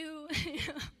did you do?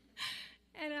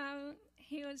 And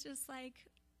he was just like,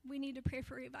 we need to pray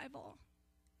for revival.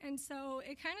 And so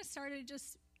it kind of started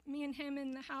just me and him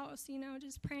in the house, you know,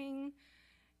 just praying.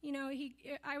 You know,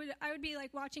 I would be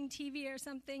like watching TV or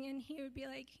something, and he would be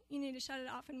like, you need to shut it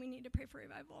off and we need to pray for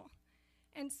revival.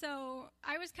 And so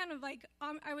I was kind of like,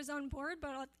 I was on board,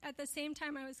 but at the same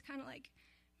time I was kind of like,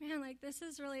 man, like this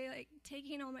is really like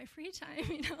taking all my free time,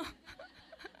 you know.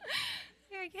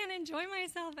 I can't enjoy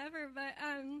myself ever, but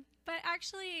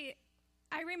actually,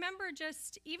 I remember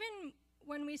just even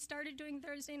when we started doing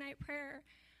Thursday night prayer,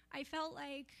 I felt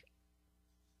like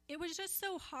it was just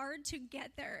so hard to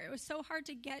get there. It was so hard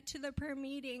to get to the prayer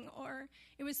meeting, or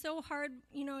it was so hard,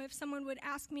 if someone would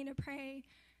ask me to pray,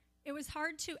 it was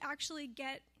hard to actually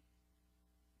get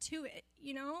to it,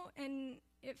 and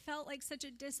it felt like such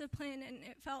a discipline, and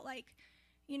it felt like,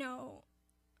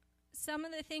 some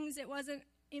of the things it wasn't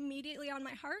immediately on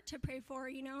my heart to pray for,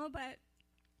 but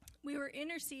we were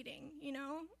interceding,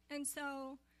 and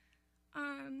so,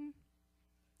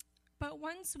 but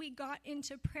once we got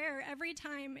into prayer, every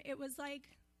time it was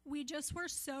like we just were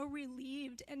so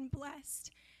relieved and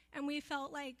blessed, and we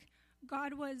felt like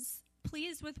God was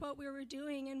pleased with what we were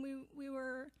doing, and we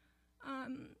were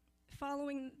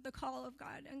following the call of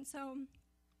God. And so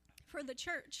for the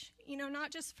church,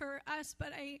 not just for us,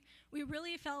 but we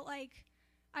really felt like,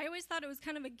 I always thought it was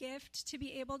kind of a gift to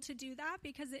be able to do that,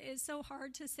 because it is so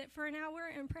hard to sit for an hour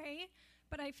and pray.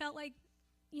 But I felt like,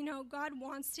 God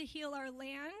wants to heal our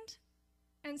land,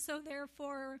 and so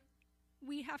therefore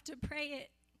we have to pray it,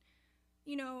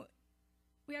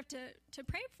 we have to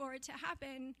pray for it to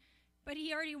happen. But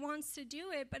he already wants to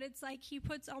do it, but it's like he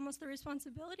puts almost the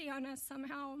responsibility on us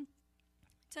somehow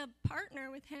to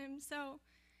partner with him. So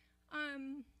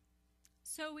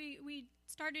we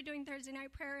started doing Thursday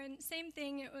night prayer, and same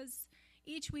thing, it was,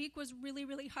 each week was really,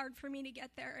 really hard for me to get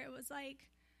there. It was like,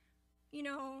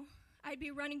 I'd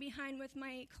be running behind with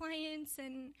my clients,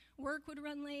 and work would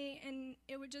run late, and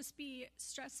it would just be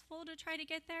stressful to try to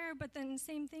get there. But then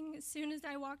same thing, as soon as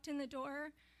I walked in the door,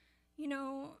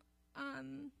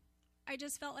 I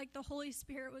just felt like the Holy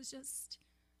Spirit was just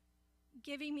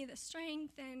giving me the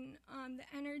strength and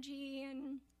the energy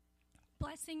and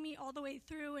blessing me all the way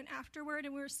through and afterward.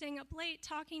 And we were staying up late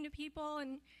talking to people,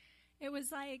 and it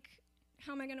was like,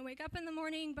 how am I going to wake up in the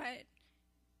morning? But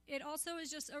it also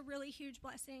is just a really huge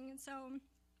blessing. And so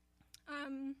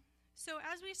so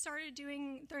as we started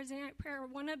doing Thursday night prayer,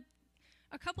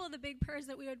 a couple of the big prayers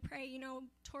that we would pray,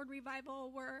 toward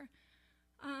revival were,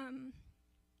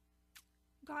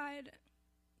 God,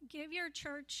 give your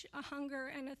church a hunger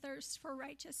and a thirst for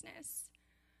righteousness.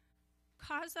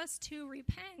 Cause us to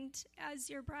repent as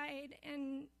your bride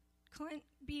and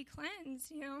be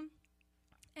cleansed,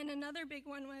 And another big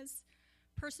one was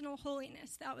personal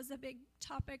holiness. That was a big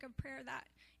topic of prayer, that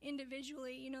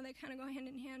individually, they kind of go hand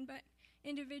in hand, but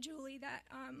individually that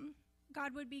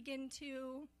God would begin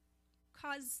to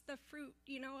cause the fruit,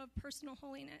 of personal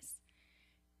holiness.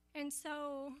 And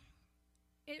so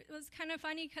it was kind of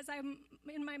funny, because I'm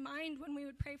in my mind when we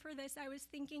would pray for this, I was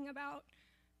thinking about,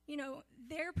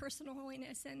 their personal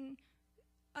holiness and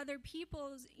other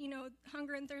people's,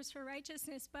 hunger and thirst for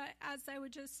righteousness. But as I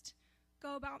would just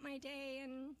go about my day,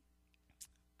 and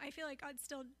I feel like God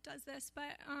still does this,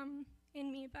 but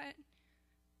in me, but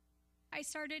I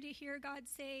started to hear God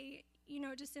say,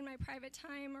 just in my private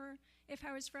time, or if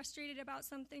I was frustrated about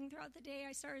something throughout the day,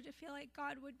 I started to feel like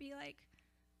God would be like,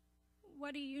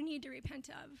 what do you need to repent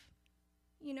of?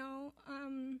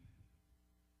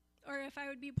 Or if I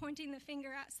would be pointing the finger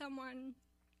at someone,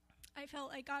 I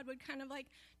felt like God would kind of like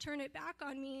turn it back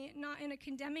on me, not in a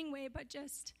condemning way, but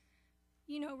just,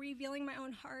 revealing my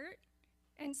own heart.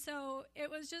 And so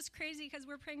it was just crazy, because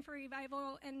we're praying for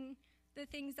revival and the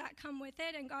things that come with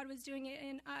it, and God was doing it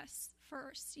in us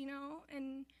first,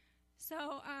 And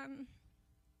so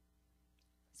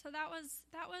so that was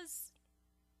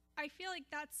I feel like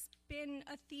that's been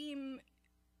a theme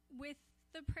with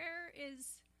the prayer,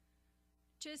 is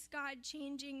just God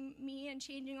changing me and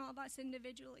changing all of us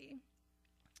individually.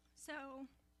 So,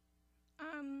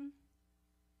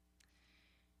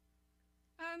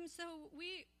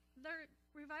 the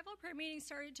revival prayer meeting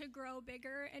started to grow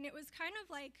bigger, and it was kind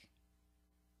of like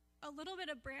a little bit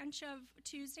of branch of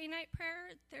Tuesday night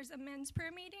prayer. There's a men's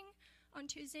prayer meeting on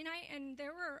Tuesday night, and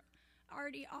there were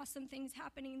already awesome things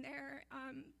happening there,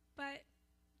 but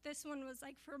this one was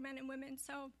like for men and women.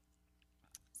 So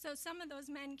some of those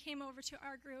men came over to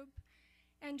our group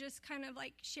and just kind of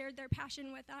like shared their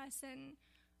passion with us, and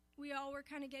we all were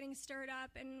kind of getting stirred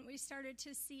up, and we started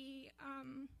to see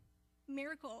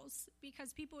miracles,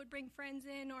 because people would bring friends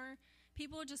in, or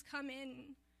people would just come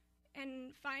in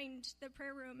and find the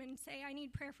prayer room and say, I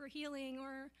need prayer for healing,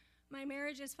 or my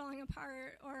marriage is falling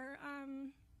apart, or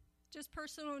just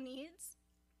personal needs.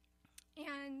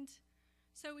 And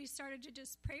so we started to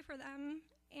just pray for them,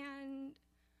 and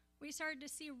we started to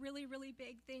see really, really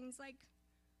big things. Like,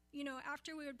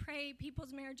 after we would pray,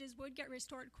 people's marriages would get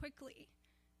restored quickly.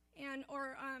 And,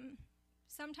 or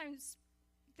sometimes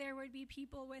there would be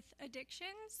people with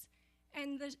addictions,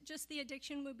 and just the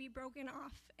addiction would be broken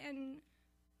off. And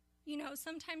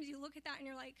sometimes you look at that and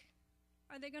you're like,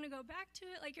 are they going to go back to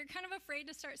it? Like, you're kind of afraid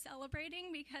to start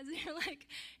celebrating because you're like,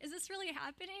 is this really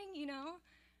happening,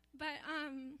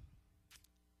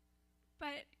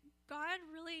 But God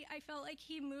really, I felt like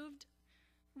he moved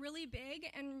really big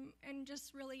and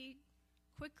just really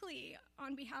quickly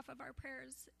on behalf of our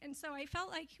prayers. And so I felt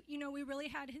like, we really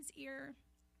had his ear.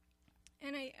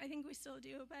 And I think we still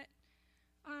do. But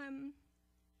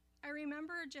I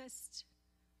remember just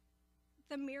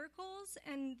the miracles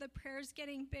and the prayers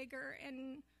getting bigger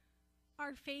and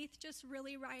our faith just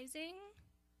really rising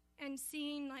and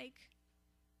seeing, like,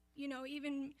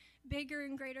 even bigger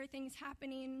and greater things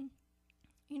happening,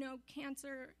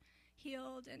 cancer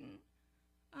healed and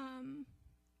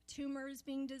tumors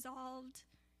being dissolved.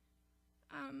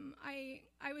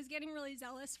 I was getting really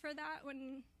zealous for that.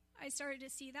 When I started to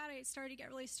see that, I started to get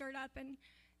really stirred up, and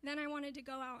then I wanted to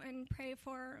go out and pray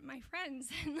for my friends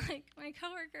and, like, my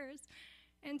coworkers.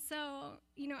 And so,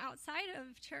 outside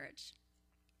of church.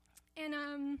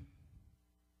 And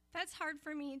that's hard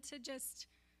for me to just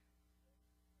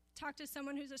talk to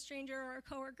someone who's a stranger or a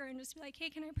coworker and just be like, hey,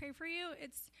 can I pray for you?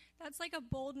 That's like a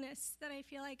boldness that I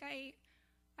feel like I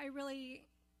really,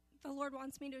 the Lord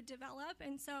wants me to develop.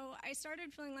 And so I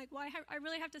started feeling like, well, I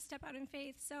really have to step out in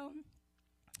faith. So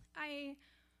I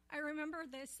remember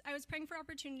this. I was praying for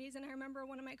opportunities, and I remember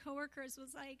one of my coworkers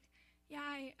was like, yeah,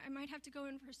 I might have to go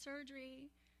in for surgery.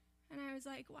 And I was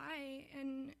like, why?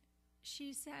 And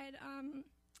she said,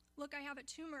 look, I have a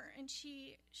tumor. And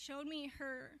she showed me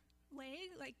her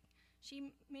leg, like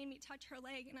she made me touch her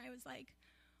leg, and I was like,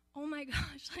 oh my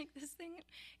gosh, like this thing,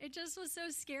 it just was so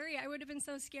scary. I would have been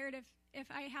so scared if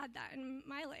I had that in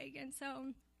my leg. And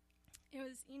so it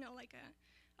was, like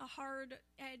a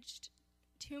hard-edged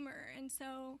tumor. And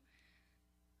so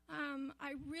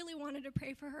I really wanted to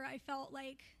pray for her. I felt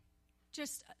like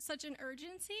just such an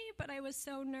urgency, but I was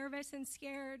so nervous and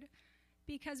scared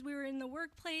because we were in the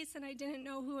workplace and I didn't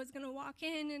know who was going to walk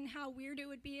in and how weird it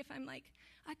would be if I'm like,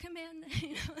 I command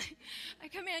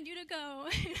you to go,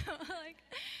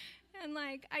 and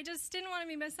I just didn't want to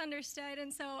be misunderstood.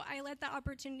 And so I let the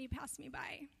opportunity pass me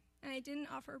by, and I didn't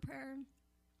offer prayer.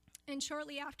 And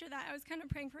shortly after that, I was kind of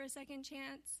praying for a second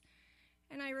chance,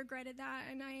 and I regretted that.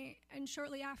 And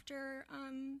shortly after,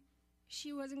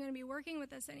 she wasn't going to be working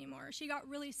with us anymore. She got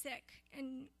really sick,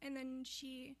 and then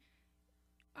she,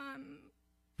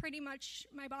 pretty much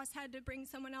my boss had to bring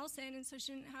someone else in, and so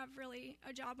she didn't have really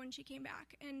a job when she came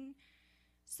back. And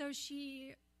so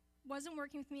she wasn't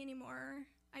working with me anymore.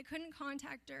 I couldn't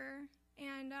contact her,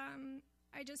 and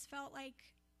I just felt like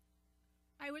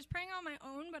I was praying on my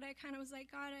own, but I kind of was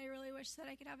like, God, I really wish that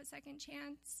I could have a second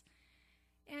chance.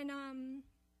 And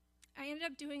I ended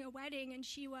up doing a wedding, and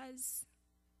she was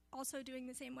also doing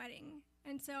the same wedding.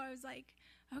 And so I was like,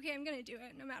 okay, I'm going to do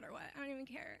it no matter what. I don't even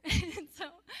care. And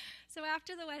so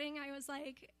after the wedding, I was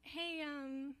like, hey,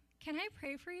 can I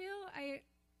pray for you?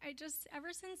 I just, ever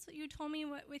since you told me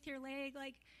what with your leg,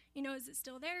 is it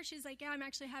still there? She's like, yeah, I'm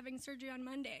actually having surgery on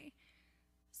Monday.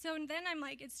 So then I'm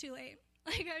like, it's too late.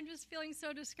 I'm just feeling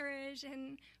so discouraged.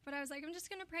 But I was like, I'm just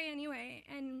going to pray anyway.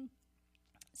 And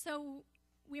so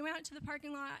we went out to the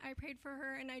parking lot. I prayed for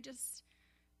her, and I just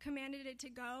commanded it to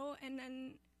go. And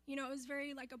then, it was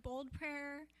very a bold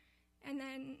prayer. And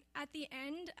then at the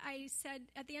end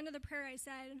of the prayer, I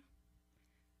said,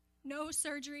 no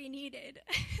surgery needed.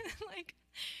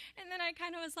 And then I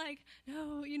kind of was like,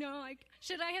 no,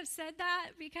 should I have said that?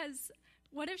 Because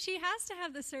what if she has to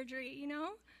have the surgery,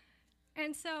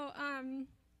 And so I'm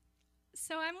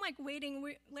waiting.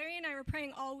 Larry and I were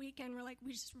praying all weekend. We're like,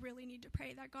 we just really need to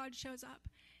pray that God shows up.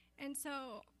 And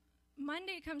so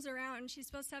Monday comes around. She's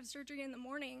supposed to have surgery in the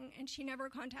morning, and she never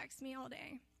contacts me all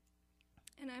day.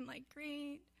 And I'm like,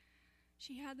 great.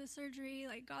 She had the surgery.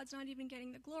 God's not even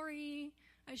getting the glory.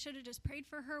 I should have just prayed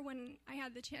for her when I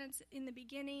had the chance in the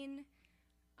beginning.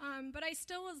 But I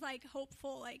still was,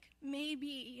 hopeful,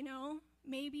 maybe,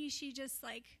 maybe she just,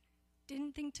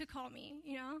 didn't think to call me,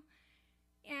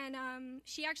 And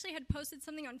she actually had posted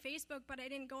something on Facebook, but I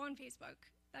didn't go on Facebook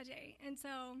that day. And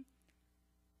so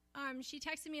she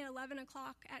texted me at 11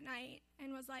 o'clock at night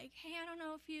and was like, hey, I don't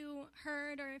know if you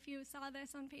heard or if you saw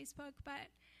this on Facebook, but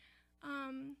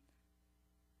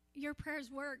your prayers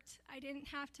worked. I didn't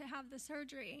have to have the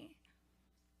surgery.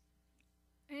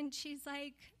 And she's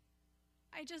like,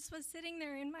 I just was sitting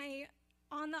there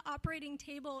on the operating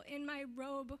table in my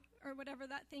robe or whatever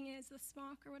that thing is, the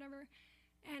smock or whatever,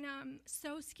 and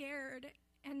so scared.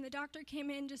 And the doctor came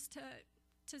in just to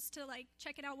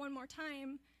check it out one more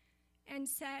time, and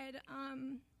said,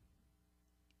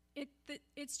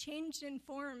 it's changed in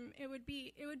form. It would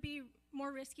be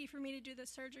more risky for me to do the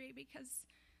surgery because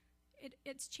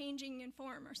it's changing in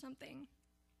form or something.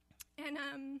 And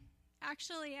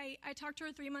actually, I talked to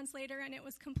her 3 months later, and it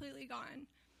was completely gone.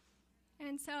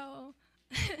 And so,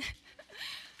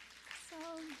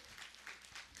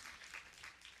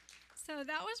 so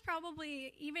that was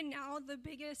probably, even now, the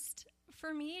biggest,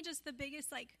 for me, just the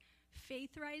biggest, like,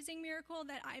 faith-rising miracle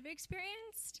that I've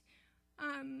experienced,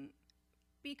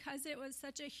 because it was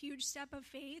such a huge step of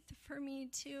faith for me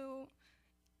to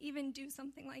even do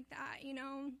something like that, you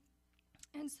know?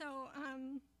 And so,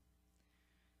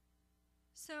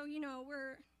 you know,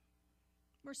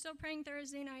 we're still praying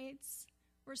Thursday nights.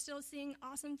 We're still seeing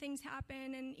awesome things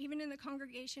happen. And even in the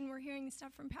congregation, we're hearing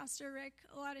stuff from Pastor Rick,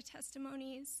 a lot of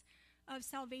testimonies of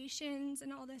salvations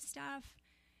and all this stuff.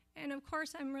 And of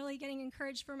course, I'm really getting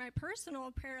encouraged for my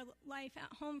personal prayer life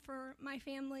at home for my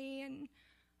family and,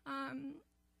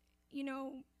 you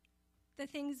know, the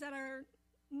things that are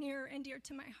near and dear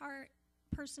to my heart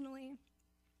personally.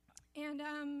 And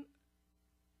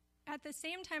at the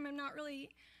same time, I'm not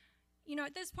really, you know,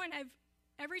 at this point,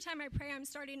 every time I pray, I'm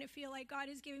starting to feel like God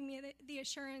is giving me the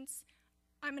assurance,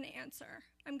 I'm going to answer.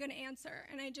 I'm going to answer.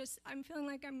 And I'm feeling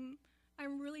like I'm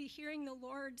really hearing the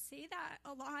Lord say that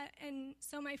a lot. And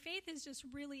so my faith is just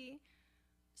really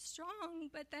strong.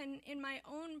 But then in my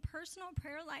own personal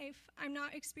prayer life, I'm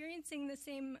not experiencing the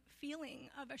same feeling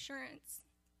of assurance.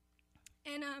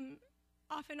 And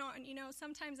off and on, you know,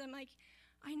 sometimes I'm like,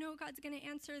 I know God's going to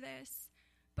answer this,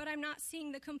 but I'm not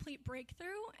seeing the complete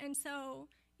breakthrough. And so,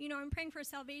 you know, I'm praying for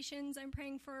salvations. I'm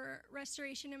praying for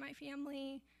restoration in my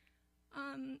family.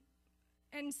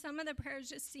 And some of the prayers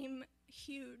just seem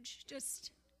huge.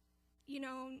 Just, you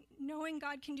know, knowing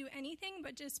God can do anything,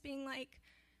 but just being like,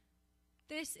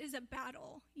 this is a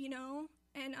battle, you know?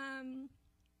 And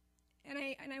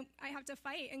I have to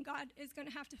fight, and God is going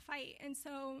to have to fight. And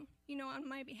so, you know, on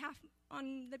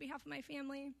the behalf of my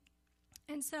family.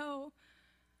 And so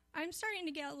I'm starting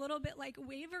to get a little bit like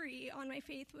wavery on my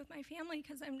faith with my family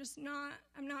because I'm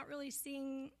not really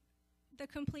seeing the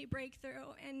complete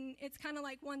breakthrough. And it's kind of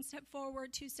like one step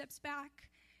forward, 2 steps back.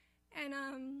 And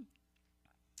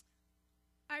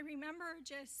I remember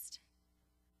just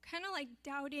kind of like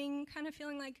doubting, kind of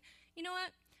feeling like, you know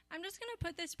what, I'm just going to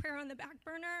put this prayer on the back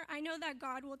burner. I know that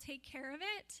God will take care of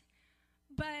it,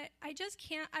 but I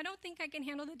don't think I can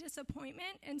handle the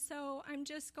disappointment. And so I'm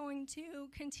just going to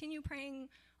continue praying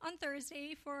on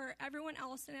Thursday for everyone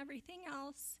else and everything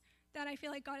else that I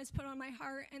feel like God has put on my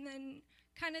heart, and then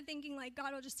kind of thinking like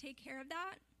God will just take care of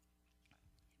that.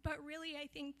 But really, I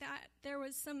think that there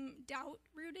was some doubt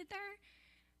rooted there.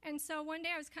 And so one day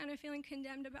I was kind of feeling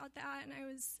condemned about that, and I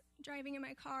was driving in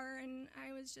my car, and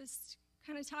I was just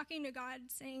kind of talking to God,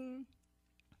 saying,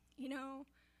 you know,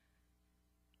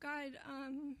 God,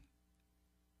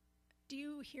 do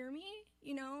you hear me?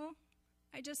 You know,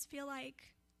 I just feel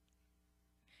like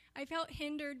I felt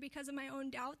hindered because of my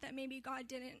own doubt that maybe God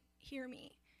didn't hear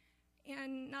me.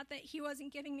 And not that he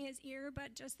wasn't giving me his ear,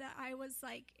 but just that I was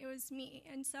like, it was me.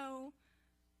 And so,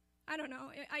 I don't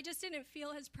know, I just didn't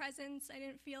feel his presence. I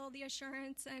didn't feel the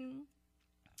assurance. And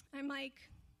I'm like,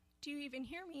 do you even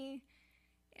hear me?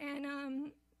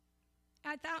 And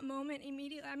at that moment,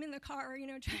 immediately, I'm in the car, you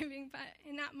know, driving, but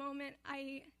in that moment,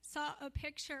 I saw a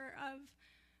picture of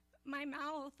my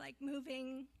mouth, like,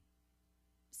 moving,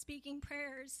 speaking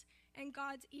prayers, and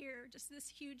God's ear, just this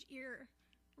huge ear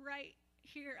right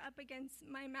here up against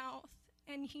my mouth.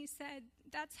 And he said,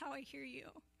 that's how I hear you.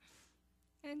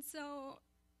 And so,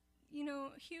 you know,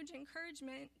 huge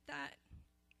encouragement that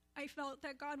I felt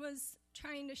that God was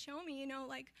trying to show me, you know,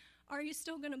 like, are you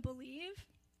still going to believe?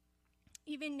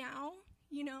 Even now,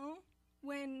 you know,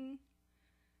 when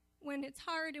it's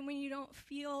hard and when you don't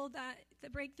feel that the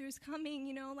breakthrough's coming,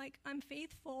 you know, like, I'm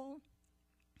faithful.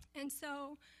 And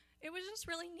so it was just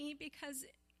really neat because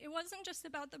it wasn't just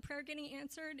about the prayer getting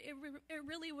answered. It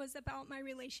really was about my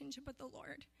relationship with the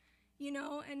Lord, you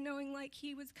know, and knowing, like,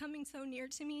 he was coming so near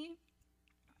to me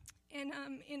and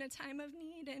in a time of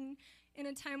need and in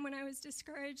a time when I was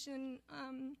discouraged and,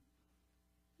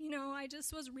 you know, I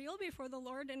just was real before the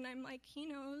Lord, and I'm like, he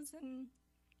knows, and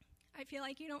I feel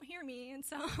like you don't hear me. And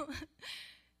so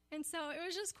it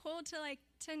was just cool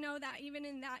to know that even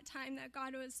in that time that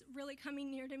God was really coming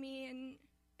near to me,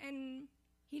 and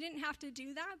he didn't have to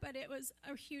do that, but it was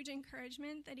a huge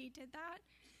encouragement that he did that,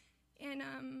 and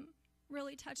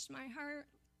really touched my heart.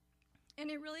 And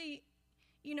it really,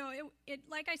 you know, it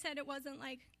like I said, it wasn't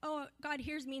like, oh, God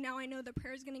hears me, now I know the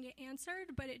prayer is going to get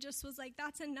answered, but it just was like,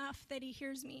 that's enough that he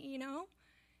hears me, you know?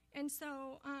 And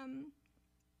so,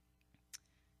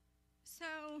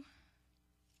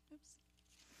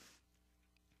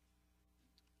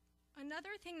 another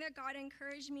thing that God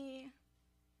encouraged me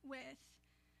with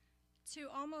to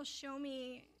almost show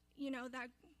me,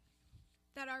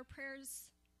 that our prayers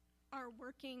are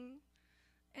working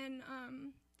and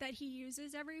that he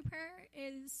uses every prayer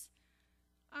is,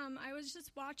 I was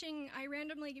just watching, I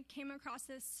randomly came across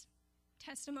this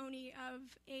testimony of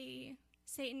a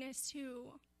Satanist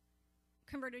who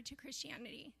converted to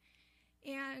Christianity.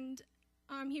 And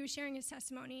he was sharing his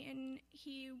testimony, and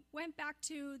he went back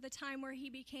to the time where he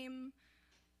became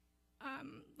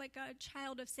like a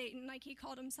child of Satan, like he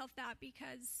called himself that,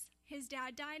 because his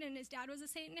dad died, and his dad was a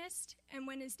Satanist. And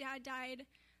when his dad died,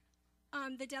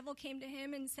 the devil came to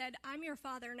him and said, "I'm your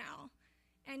father now."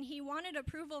 And he wanted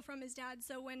approval from his dad,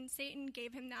 so when Satan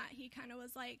gave him that, he kind of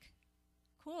was like,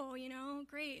 cool,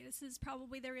 great. This is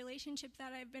probably the relationship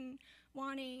that I've been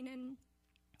wanting. And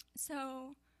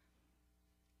so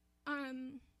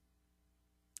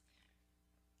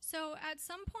at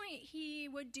some point, he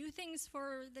would do things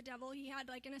for the devil. He had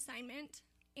like an assignment,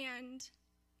 and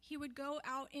he would go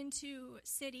out into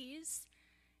cities.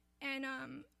 And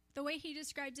the way he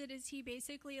describes it is he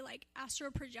basically like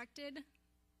astral projected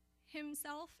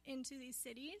himself into these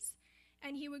cities,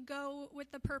 and he would go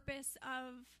with the purpose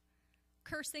of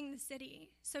cursing the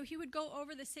city. So he would go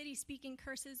over the city speaking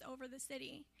curses over the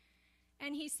city.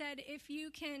 And he said, if you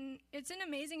can, it's an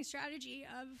amazing strategy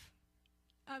of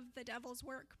the devil's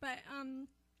work, but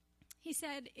he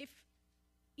said, if,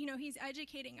 he's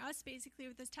educating us basically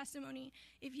with this testimony,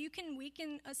 if you can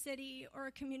weaken a city or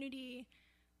a community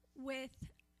with,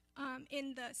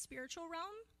 in the spiritual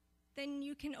realm, then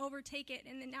you can overtake it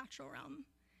in the natural realm.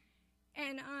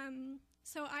 And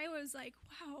so I was like,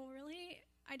 wow, really?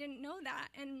 I didn't know that.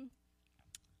 And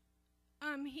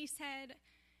he said,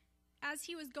 as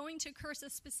he was going to curse a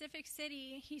specific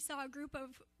city, he saw a group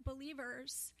of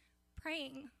believers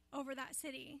praying over that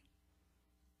city.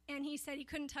 And he said he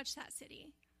couldn't touch that city.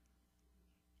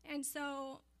 And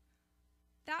so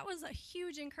that was a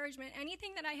huge encouragement.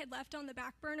 Anything that I had left on the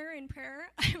back burner in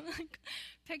prayer, I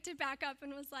picked it back up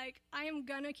and was like, I am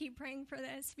going to keep praying for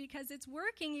this because it's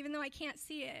working even though I can't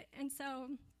see it. And so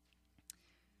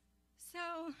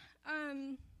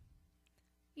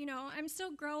I'm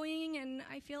still growing, and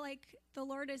I feel like the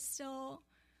Lord is still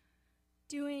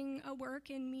doing a work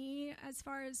in me as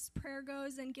far as prayer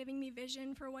goes and giving me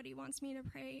vision for what he wants me to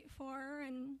pray for.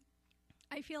 And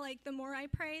I feel like the more I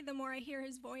pray, the more I hear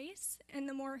his voice, and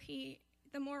the more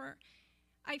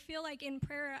I feel like in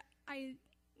prayer,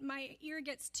 my ear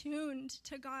gets tuned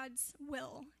to God's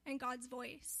will and God's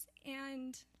voice.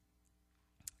 And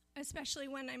especially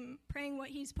when I'm praying what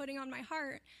he's putting on my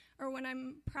heart, or when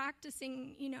I'm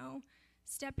practicing,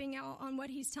 stepping out on what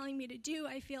he's telling me to do,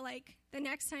 I feel like the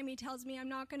next time he tells me, I'm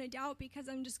not going to doubt because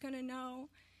I'm just going to know.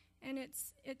 And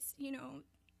it's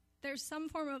there's some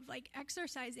form of like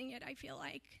exercising it, I feel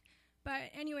like. But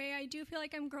anyway, I do feel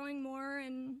like I'm growing more,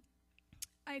 and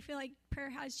I feel like prayer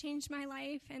has changed my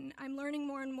life, and I'm learning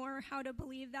more and more how to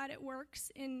believe that it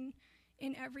works in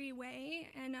every way.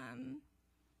 And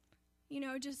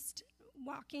just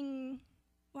walking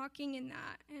in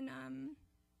that. And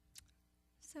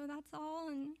so that's all,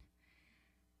 and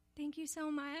thank you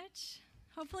so much.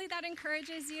 Hopefully that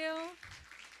encourages you.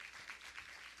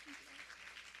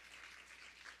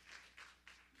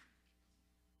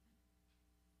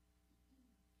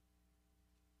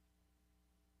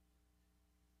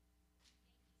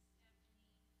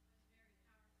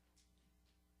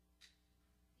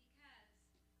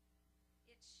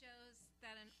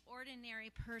 That an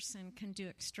ordinary person can do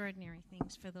extraordinary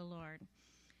things for the Lord.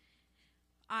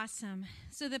 Awesome.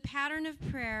 So the pattern of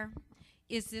prayer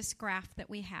is this graph that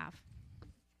we have.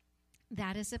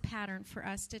 That is a pattern for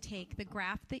us to take. The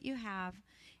graph that you have,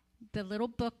 the little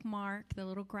bookmark, the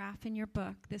little graph in your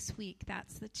book this week,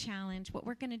 that's the challenge. What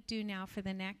we're going to do now for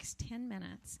the next 10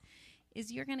 minutes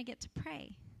is you're going to get to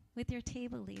pray with your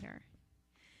table leader.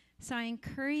 So I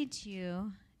encourage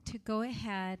you to go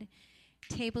ahead.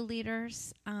 Table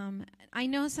leaders, I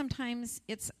know sometimes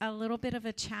it's a little bit of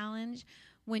a challenge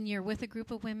when you're with a group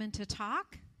of women to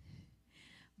talk,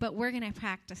 but we're going to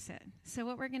practice it. So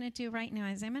what we're going to do right now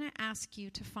is I'm going to ask you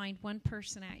to find one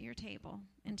person at your table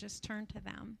and just turn to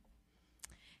them.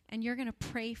 And you're going to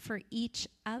pray for each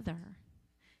other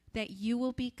that you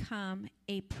will become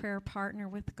a prayer partner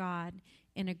with God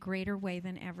in a greater way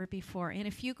than ever before. And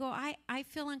if you go, I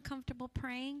feel uncomfortable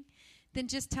praying, then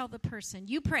just tell the person,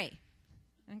 you pray.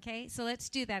 Okay, so let's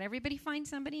do that. Everybody find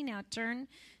somebody now. Turn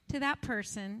to that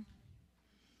person.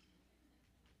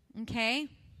 Okay?